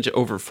percentage,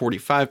 over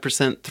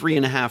 45%,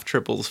 3.5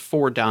 triples,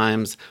 4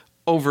 dimes,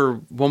 over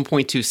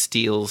 1.2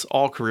 steals,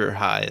 all career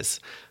highs.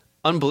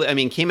 Unbelievable. I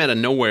mean, came out of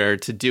nowhere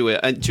to do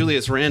it.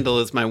 Julius Randle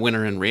is my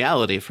winner in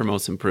reality for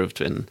most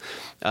improved.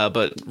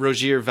 But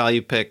Rozier,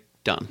 value pick,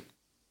 done.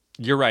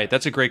 You're right.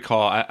 That's a great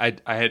call. I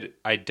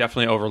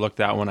definitely overlooked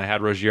that one. I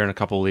had Rozier in a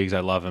couple of leagues. I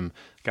love him.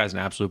 The guy's an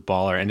absolute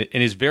baller, and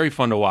he's very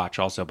fun to watch.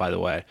 Also, by the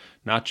way,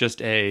 not just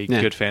a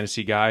good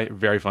fantasy guy,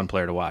 very fun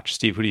player to watch.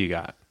 Steve, who do you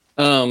got?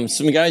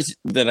 Some guys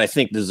that I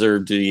think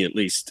deserve to be at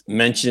least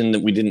mentioned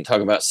that we didn't talk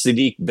about.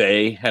 Sadiq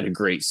Bey had a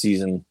great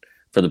season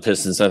for the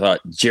Pistons. I thought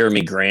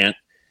Jeremy Grant,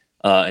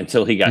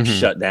 until he got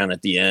shut down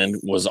at the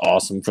end, was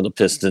awesome for the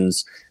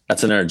Pistons.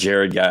 That's another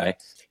Jared guy.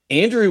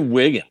 Andrew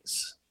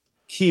Wiggins,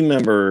 key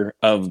member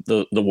of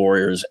the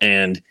Warriors,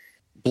 and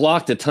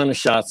blocked a ton of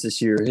shots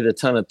this year, hit a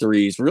ton of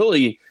threes.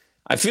 Really,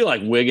 I feel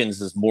like Wiggins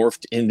has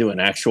morphed into an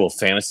actual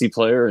fantasy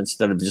player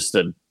instead of just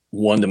a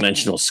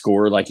one-dimensional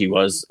scorer like he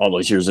was all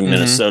those years in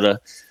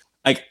Minnesota.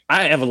 I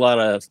have a lot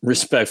of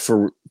respect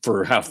for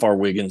how far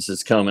Wiggins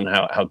has come and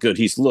how good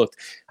he's looked.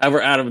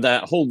 However, out of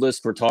that whole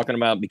list we're talking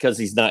about, because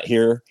he's not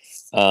here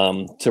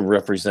to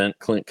represent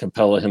Clint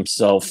Capella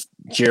himself,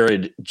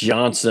 Jared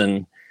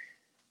Johnson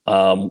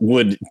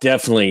would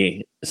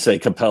definitely say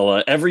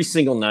Capella every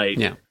single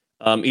night,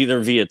 either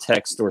via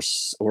text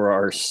or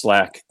our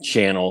Slack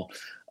channel.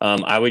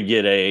 I would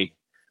get a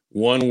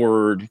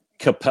one-word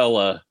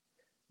Capella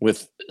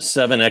with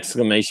 7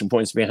 exclamation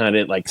points behind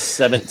it, like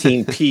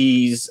 17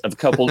 P's, a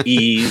couple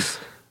E's,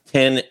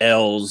 10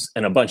 L's,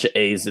 and a bunch of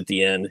A's at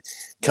the end.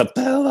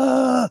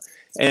 Capella!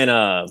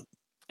 And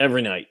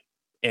every night.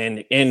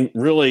 And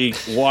really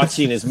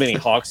watching as many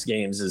Hawks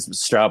games as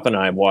Straup and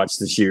I have watched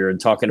this year, and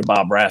talking to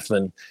Bob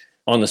Rathman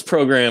on this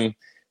program,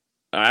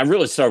 I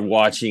really started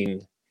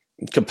watching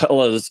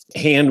Capella's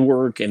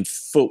handwork and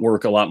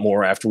footwork a lot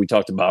more after we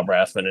talked to Bob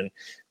Rathman. And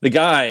the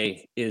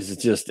guy is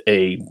just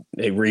a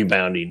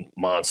rebounding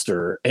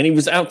monster. And he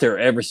was out there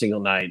every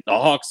single night. The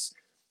Hawks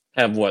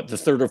have the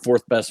third or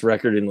fourth best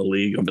record in the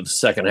league over the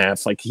second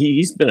half. Like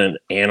he's been an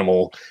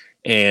animal.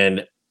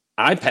 And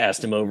I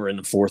passed him over in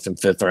the 4th and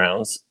 5th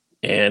rounds.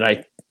 And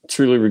I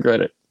truly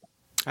regret it.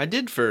 I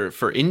did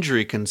for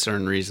injury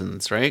concern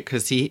reasons, right?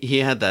 Because he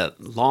had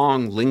that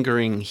long,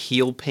 lingering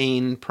heel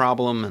pain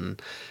problem,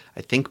 and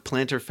I think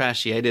plantar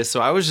fasciitis.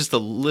 So I was just a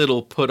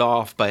little put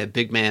off by a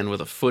big man with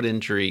a foot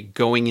injury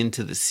going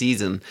into the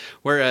season.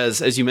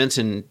 Whereas, as you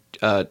mentioned,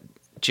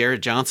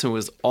 Jared Johnson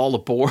was all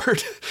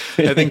aboard.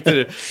 I think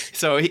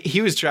so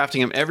he was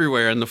drafting him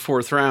everywhere in the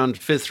 4th round,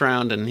 5th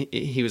round, and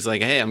he was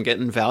like, hey, I'm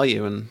getting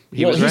value. And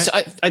he was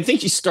right. I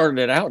think he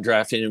started out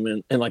drafting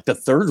him in like the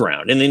 3rd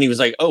round. And then he was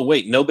like, oh,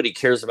 wait, nobody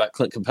cares about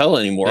Clint Capella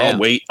anymore.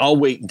 Yeah. I'll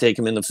wait and take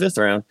him in the 5th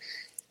round.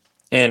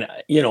 And,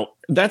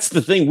 that's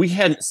the thing. We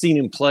hadn't seen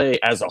him play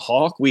as a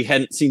Hawk. We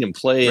hadn't seen him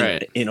play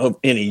in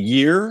a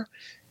year.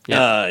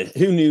 Yeah.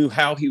 Who knew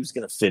how he was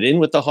going to fit in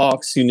with the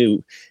Hawks? Who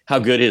knew how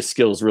good his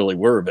skills really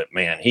were? But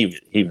man,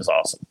 he was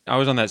awesome. I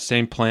was on that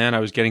same plan. I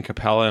was getting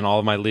Capella in all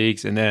of my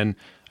leagues, and then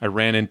I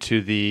ran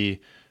into the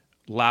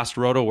last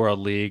Roto World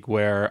League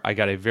where I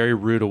got a very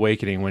rude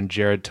awakening when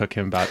Jared took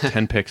him about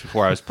 10 picks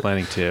before I was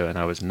planning to, and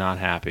I was not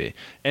happy.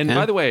 And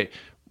by the way,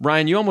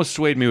 Ryan, you almost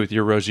swayed me with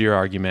your Rozier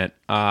argument,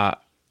 but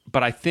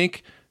I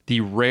think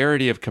the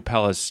rarity of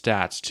Capella's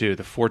stats too,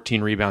 the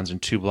 14 rebounds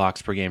and 2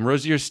 blocks per game.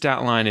 Rozier's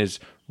stat line is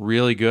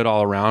really good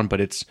all around,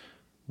 but it's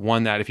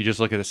one that if you just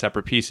look at the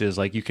separate pieces,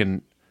 like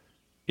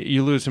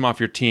you lose him off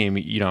your team,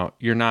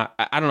 you're not,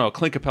 I don't know,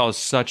 Clint Capella is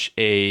such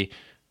a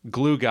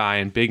glue guy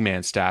in big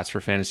man stats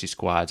for fantasy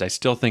squads. I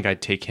still think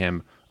I'd take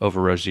him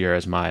over Rozier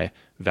as my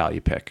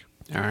value pick.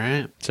 All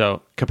right.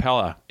 So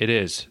Capella it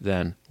is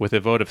then, with a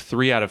vote of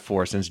 3 out of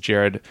 4 since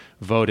Jared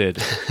voted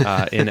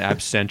in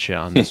absentia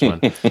on this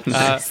one.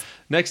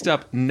 Next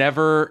up,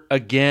 Never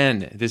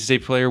Again. This is a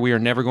player we are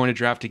never going to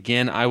draft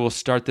again. I will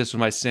start this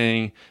by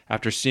saying,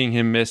 after seeing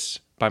him miss,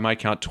 by my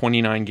count,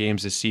 29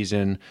 games this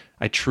season,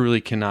 I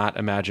truly cannot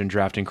imagine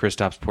drafting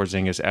Kristaps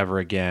Porzingis ever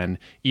again,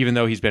 even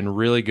though he's been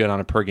really good on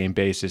a per-game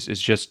basis. It's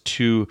just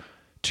too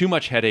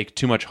much headache,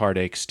 too much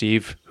heartache.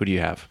 Steve, who do you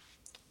have?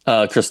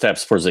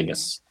 Kristaps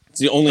Porzingis. It's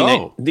the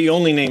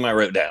only name I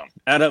wrote down.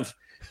 Out of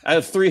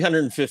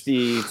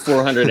 350,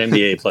 400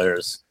 NBA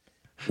players,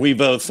 we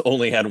both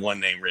only had one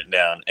name written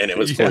down, and it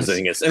was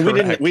Porzingis. And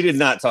we did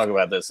not talk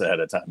about this ahead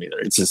of time either.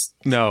 It's just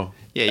no.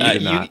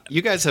 Yeah,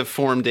 you guys have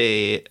formed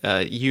a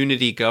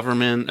unity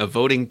government, a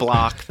voting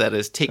bloc that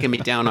has taken me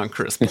down on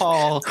Chris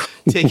Paul.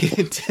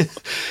 That's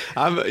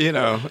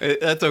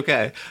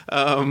okay.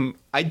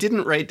 I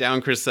didn't write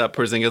down Kristaps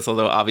Porzingis,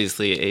 although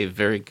obviously a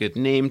very good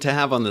name to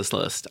have on this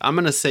list. I'm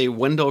going to say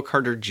Wendell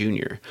Carter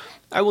Jr.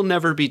 I will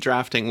never be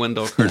drafting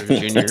Wendell Carter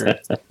Jr.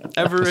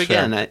 ever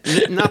again.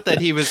 Not that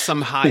he was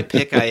some high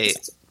pick I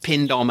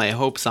pinned all my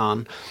hopes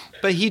on,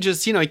 but he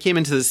just, he came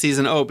into the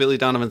season, Billy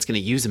Donovan's going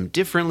to use him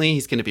differently.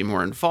 He's going to be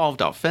more involved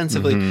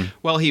offensively. Mm-hmm.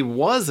 Well, he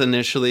was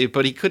initially,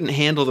 but he couldn't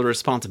handle the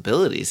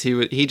responsibilities.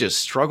 He just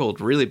struggled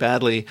really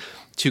badly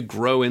to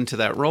grow into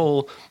that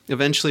role.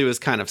 Eventually was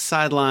kind of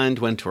sidelined,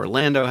 went to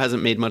Orlando,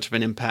 hasn't made much of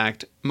an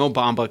impact. Mo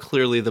Bamba,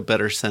 clearly the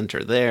better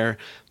center there.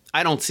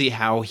 I don't see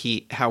how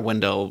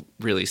Wendell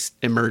really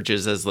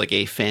emerges as like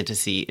a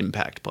fantasy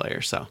impact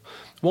player, so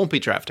won't be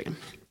drafting him.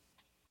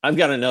 I've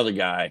got another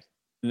guy.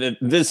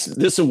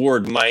 This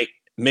award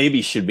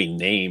maybe should be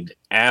named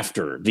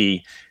after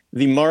the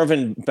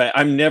Marvin.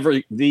 I'm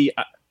never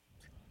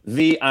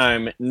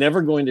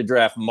going to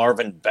draft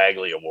Marvin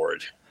Bagley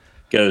award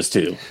goes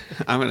to.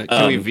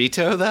 Can we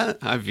veto that?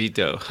 I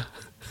veto.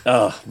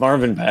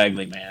 Marvin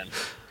Bagley, man.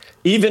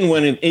 Even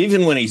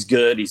when he's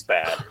good, he's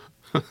bad.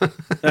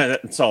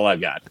 That's all I've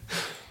got.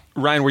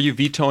 Ryan, were you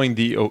vetoing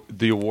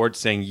the award,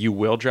 saying you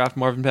will draft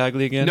Marvin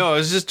Bagley again? No, I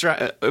was just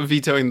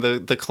vetoing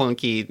the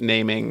clunky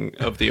naming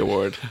of the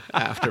award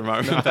after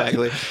Marvin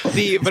Bagley.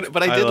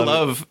 But I did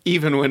love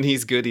even when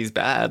he's good, he's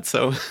bad.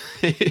 So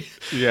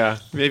yeah,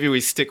 maybe we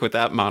stick with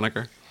that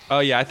moniker. Oh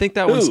yeah, I think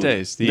that one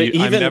stays.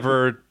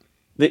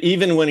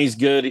 Even when he's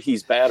good,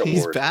 he's bad award.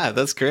 He's bad.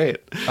 That's great.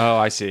 Oh,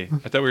 I see.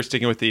 I thought we were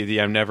sticking with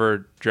the I'm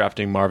never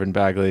drafting Marvin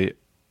Bagley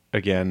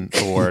again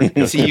award.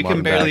 See, you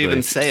can barely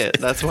even say it.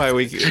 That's why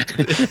it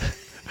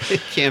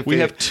can't be. We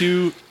have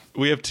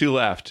two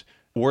left.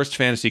 Worst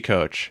fantasy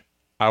coach.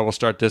 I will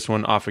start this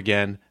one off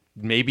again.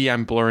 Maybe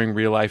I'm blurring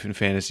real life and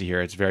fantasy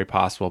here. It's very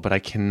possible, but I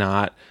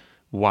cannot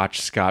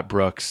watch Scott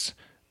Brooks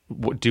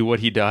do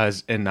what he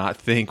does and not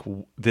think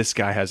this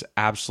guy has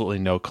absolutely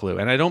no clue.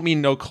 And I don't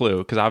mean no clue,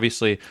 because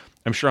obviously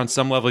I'm sure on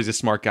some level he's a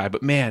smart guy,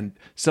 but man,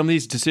 some of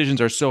these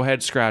decisions are so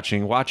head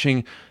scratching.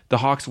 Watching the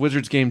Hawks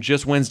Wizards game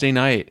just Wednesday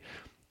night,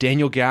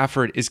 Daniel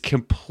Gafford is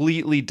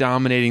completely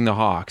dominating the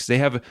Hawks. They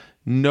have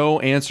no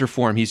answer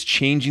for him. He's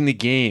changing the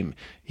game.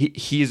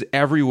 He is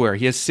everywhere.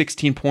 He has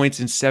 16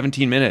 points in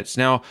 17 minutes.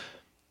 Now,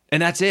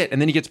 and that's it.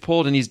 And then he gets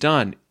pulled and he's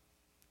done.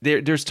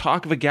 There's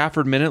talk of a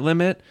Gafford minute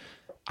limit.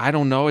 I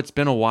don't know. It's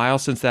been a while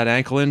since that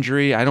ankle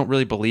injury. I don't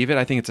really believe it.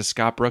 I think it's a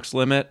Scott Brooks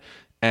limit.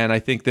 And I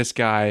think this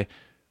guy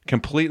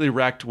completely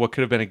wrecked what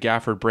could have been a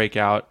Gafford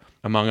breakout,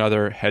 among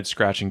other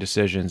head-scratching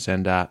decisions.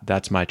 And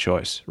that's my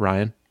choice.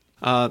 Ryan?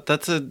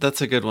 That's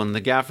a good one.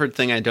 The Gafford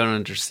thing I don't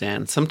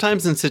understand.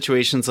 Sometimes in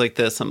situations like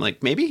this, I'm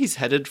like, maybe he's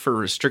headed for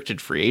restricted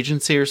free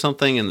agency or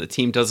something, and the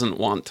team doesn't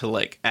want to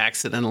like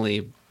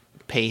accidentally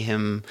pay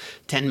him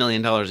 $10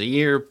 million a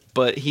year,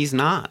 but he's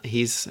not.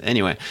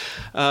 Anyway.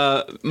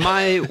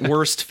 My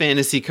worst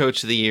fantasy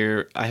coach of the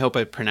year, I hope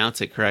I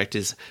pronounce it correct,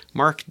 is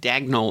Mark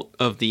Daigneault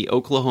of the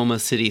Oklahoma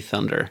City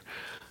Thunder.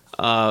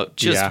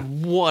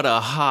 What a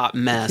hot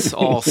mess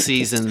all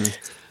season.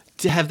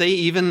 Have they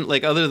even,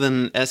 like, other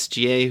than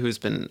SGA, who's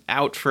been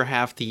out for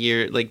half the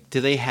year, like, do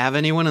they have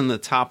anyone in the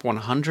top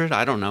 100?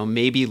 I don't know.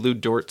 Maybe Lou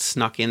Dort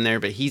snuck in there,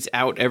 but he's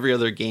out every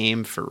other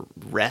game for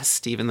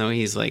rest, even though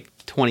he's, like,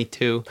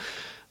 22.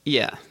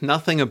 Yeah,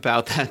 nothing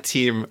about that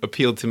team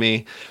appealed to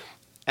me.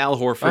 Al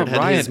Horford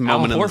had his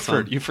moment in the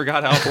sun. You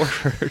forgot Al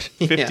Horford,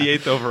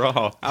 58th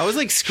overall. I was,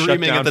 like,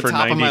 screaming at the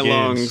top of my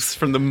lungs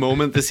from the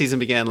moment the season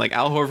began, like,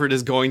 Al Horford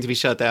is going to be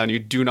shut down. You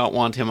do not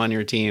want him on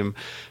your team.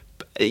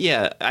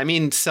 Yeah, I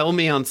mean, sell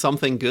me on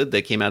something good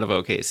that came out of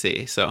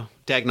OKC. So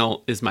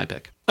Daigneault is my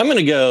pick. I'm going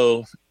to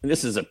go.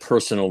 This is a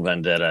personal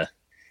vendetta.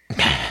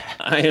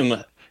 I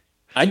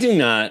do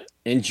not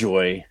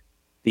enjoy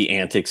the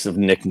antics of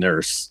Nick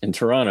Nurse in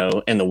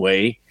Toronto and the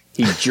way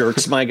he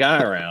jerks my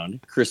guy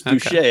around. Chris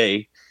Boucher,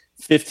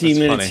 15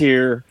 minutes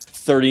here,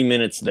 30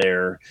 minutes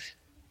there.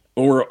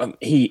 Or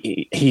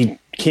he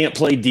can't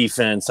play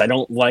defense. I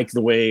don't like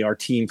the way our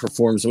team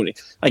performs.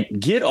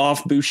 Get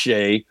off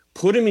Boucher.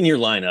 Put him in your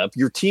lineup.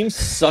 Your team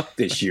sucked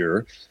this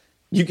year.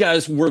 You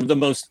guys were the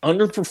most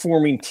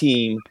underperforming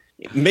team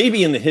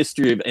maybe in the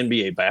history of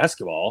NBA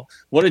basketball.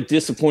 What a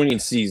disappointing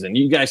season.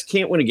 You guys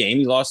can't win a game.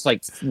 You lost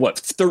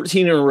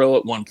 13 in a row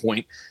at one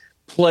point.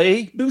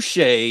 Play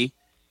Boucher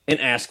and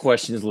ask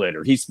questions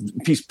later. He's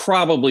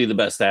probably the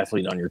best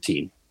athlete on your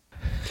team.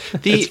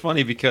 It's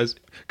funny because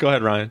go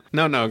ahead, Ryan.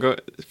 No, go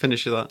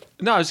finish your thought.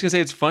 No, I was gonna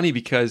say it's funny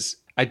because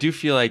I do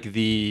feel like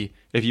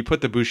if you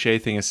put the Boucher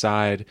thing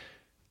aside,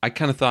 I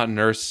kind of thought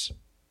Nurse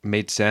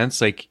made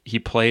sense. Like, he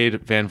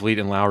played Van Vliet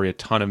and Lowry a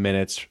ton of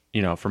minutes,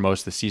 for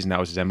most of the season. That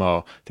was his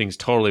MO. Things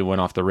totally went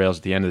off the rails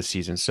at the end of the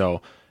season.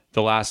 So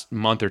the last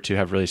month or two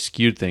have really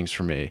skewed things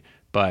for me.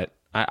 But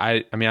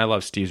I mean, I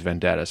love Steve's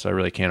vendetta, so I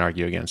really can't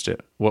argue against it.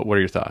 What are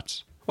your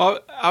thoughts? Well,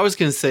 I was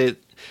going to say,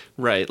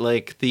 right,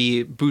 like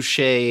the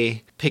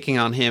Boucher picking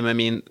on him, I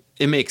mean,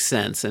 it makes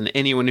sense. And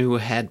anyone who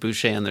had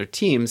Boucher on their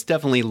teams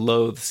definitely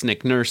loathes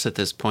Nick Nurse at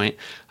this point.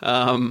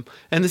 And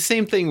the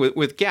same thing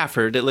with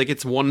Gafford. Like,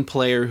 it's one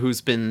player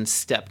who's been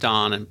stepped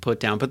on and put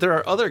down. But there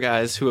are other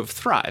guys who have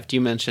thrived. You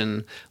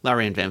mentioned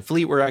Lowry and Van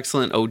Vliet were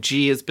excellent. OG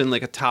has been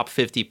like a top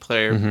 50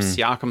 player.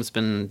 Siakam's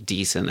been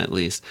decent, at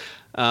least.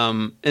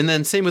 And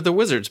then same with the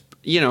Wizards.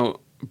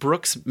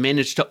 Brooks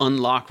managed to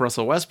unlock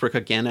Russell Westbrook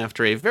again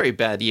after a very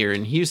bad year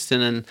in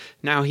Houston. And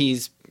now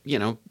he's,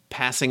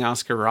 passing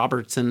Oscar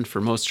Robertson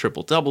for most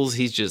triple doubles.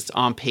 He's just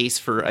on pace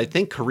for, I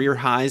think, career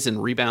highs in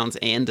rebounds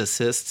and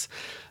assists.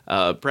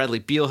 Bradley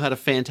Beal had a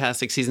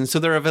fantastic season. So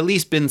there have at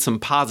least been some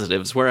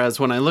positives. Whereas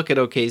when I look at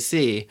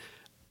OKC,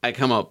 I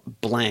come up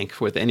blank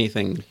with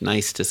anything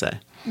nice to say.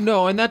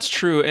 No, and that's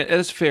true. And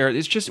that's fair.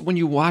 It's just when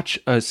you watch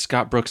a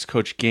Scott Brooks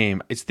coach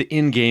game, it's the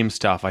in-game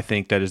stuff, I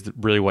think, that is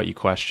really what you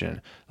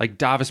question. Like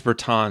Davis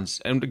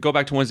Bertans, and go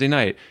back to Wednesday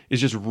night, is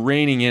just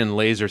raining in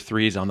laser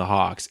threes on the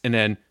Hawks and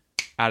then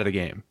out of the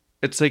game.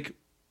 It's like,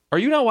 are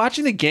you not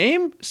watching the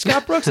game,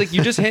 Scott Brooks? Like,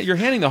 you're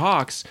handing the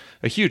Hawks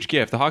a huge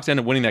gift. The Hawks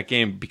ended up winning that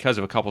game because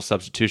of a couple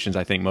substitutions,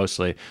 I think,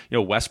 mostly.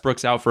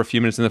 Westbrook's out for a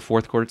few minutes in the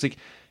fourth quarter. It's like,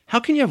 how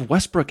can you have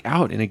Westbrook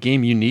out in a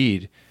game you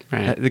need?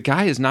 Right. The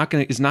guy is not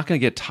going to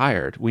get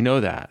tired. We know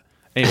that.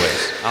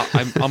 Anyways,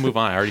 I'll move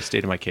on. I already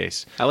stated my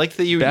case. I like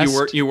that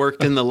you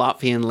worked in the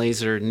Latvian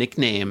laser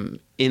nickname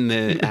in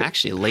the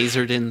actually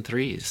lasered in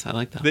threes. I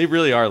like that. They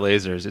really are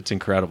lasers. It's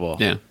incredible.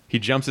 Yeah. He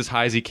jumps as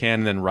high as he can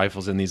and then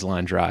rifles in these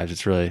line drives.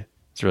 It's really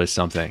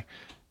something.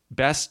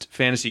 Best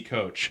fantasy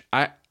coach.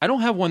 I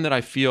don't have one that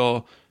I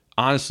feel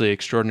honestly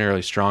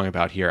extraordinarily strong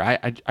about here.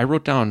 I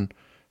wrote down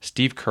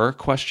Steve Kerr ?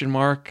 What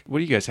do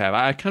you guys have?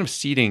 I kind of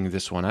seeding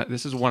this one.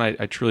 This is one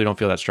I truly don't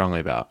feel that strongly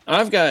about.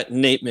 I've got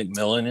Nate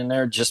McMillan in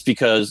there just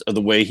because of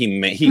the way he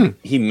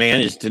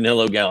managed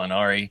Danilo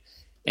Gallinari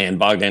and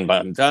Bogdan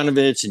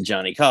Bogdanovic and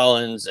Johnny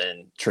Collins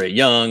and Trae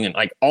Young and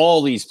like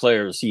all these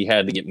players he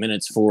had to get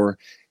minutes for.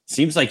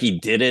 Seems like he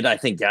did it. I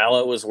think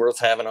Gallo was worth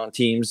having on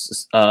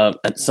teams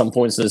at some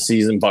points of the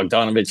season.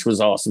 Bogdanovic was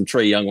awesome.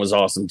 Trae Young was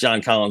awesome.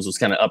 John Collins was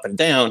kind of up and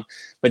down,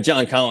 but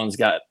John Collins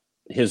got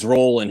his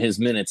role and his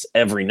minutes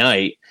every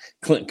night.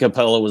 Clint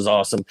Capella was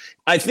awesome.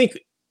 I think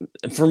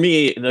for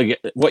me,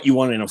 what you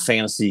want in a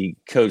fantasy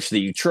coach that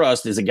you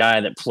trust is a guy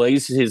that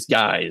plays his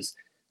guys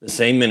the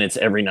same minutes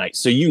every night.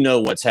 So you know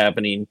what's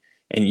happening.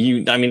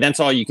 And that's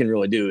all you can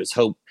really do is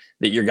hope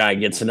that your guy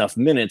gets enough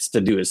minutes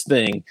to do his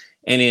thing.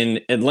 And in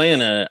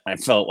Atlanta, I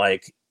felt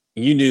like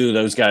you knew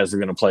those guys were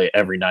going to play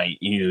every night.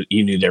 You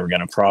knew they were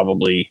going to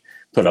probably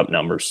put up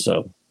numbers.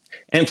 So,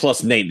 and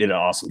plus Nate did an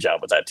awesome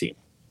job with that team.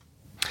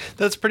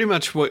 That's pretty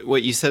much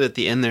what you said at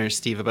the end there,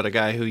 Steve, about a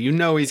guy who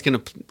he's going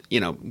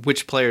to,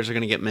 which players are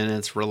going to get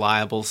minutes,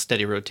 reliable,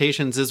 steady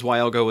rotations is why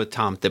I'll go with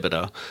Tom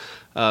Thibodeau.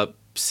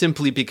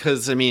 Simply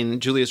because,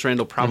 Julius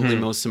Randle probably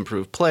most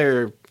improved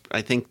player.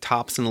 I think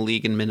tops in the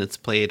league in minutes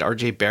played.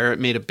 RJ Barrett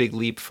made a big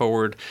leap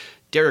forward.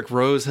 Derrick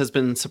Rose has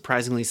been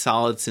surprisingly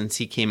solid since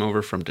he came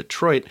over from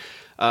Detroit.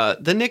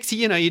 The Knicks,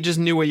 you just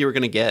knew what you were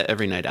going to get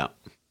every night out.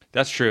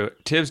 That's true.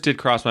 Tibbs did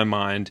cross my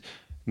mind.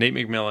 Nate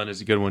McMillan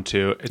is a good one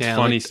too. It's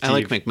funny, Steve. I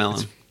like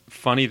McMillan. It's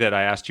funny that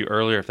I asked you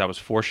earlier if that was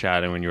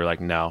foreshadowing when you were like,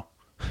 no.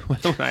 When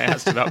I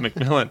asked about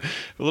McMillan,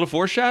 a little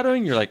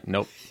foreshadowing, you're like,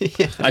 nope.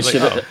 Yeah. I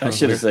should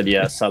have said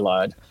yes. I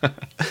lied.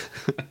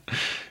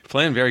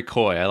 Playing very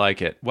coy. I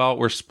like it. Well,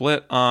 we're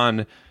split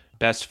on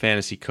best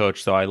fantasy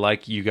coach, so I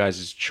like you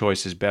guys'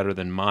 choices better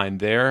than mine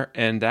there.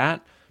 And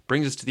that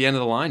brings us to the end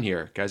of the line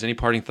here. Guys, any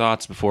parting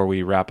thoughts before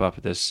we wrap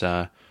up this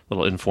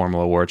little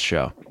informal awards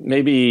show?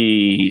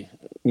 Maybe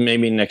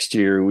next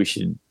year we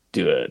should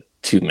do a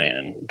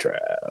 2-man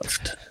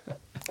draft.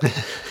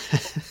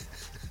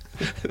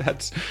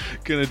 That's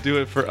going to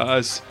do it for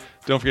us.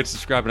 Don't forget to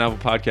subscribe on Apple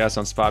Podcasts,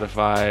 on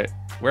Spotify,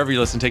 wherever you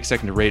listen. Take a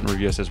second to rate and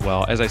review us as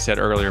well. As I said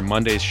earlier,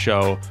 Monday's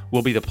show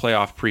will be the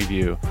playoff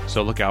preview,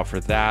 so look out for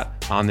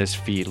that on this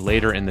feed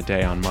later in the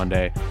day on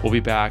Monday. We'll be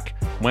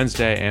back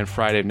Wednesday and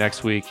Friday of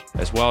next week,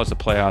 as well as the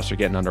playoffs are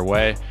getting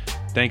underway.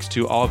 Thanks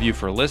to all of you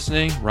for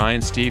listening.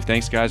 Ryan, Steve,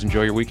 thanks, guys.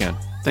 Enjoy your weekend.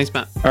 Thanks,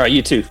 Matt. All right,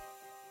 you too.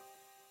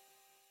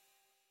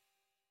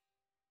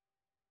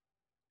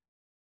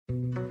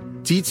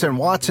 Dietz &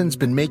 Watson's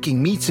been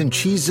making meats and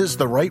cheeses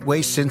the right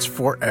way since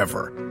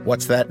forever.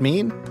 What's that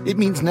mean? It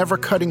means never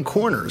cutting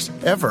corners,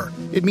 ever.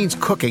 It means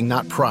cooking,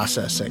 not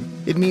processing.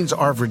 It means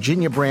our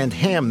Virginia brand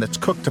ham that's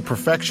cooked to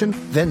perfection,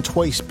 then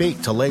twice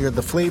baked to layer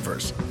the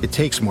flavors. It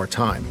takes more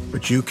time,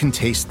 but you can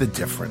taste the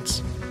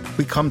difference.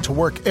 We come to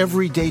work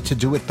every day to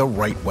do it the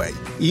right way,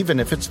 even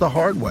if it's the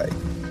hard way.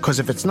 Because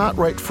if it's not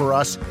right for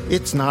us,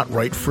 it's not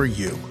right for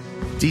you.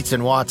 Dietz &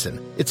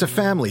 Watson, it's a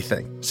family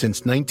thing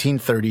since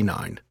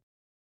 1939.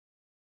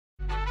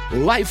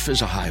 Life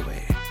is a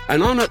highway,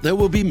 and on it there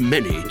will be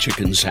many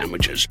chicken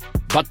sandwiches.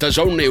 But there's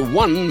only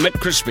one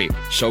McCrispy.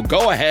 So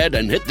go ahead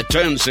and hit the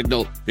turn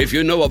signal if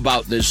you know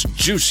about this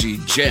juicy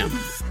gem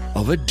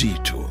of a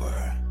detour.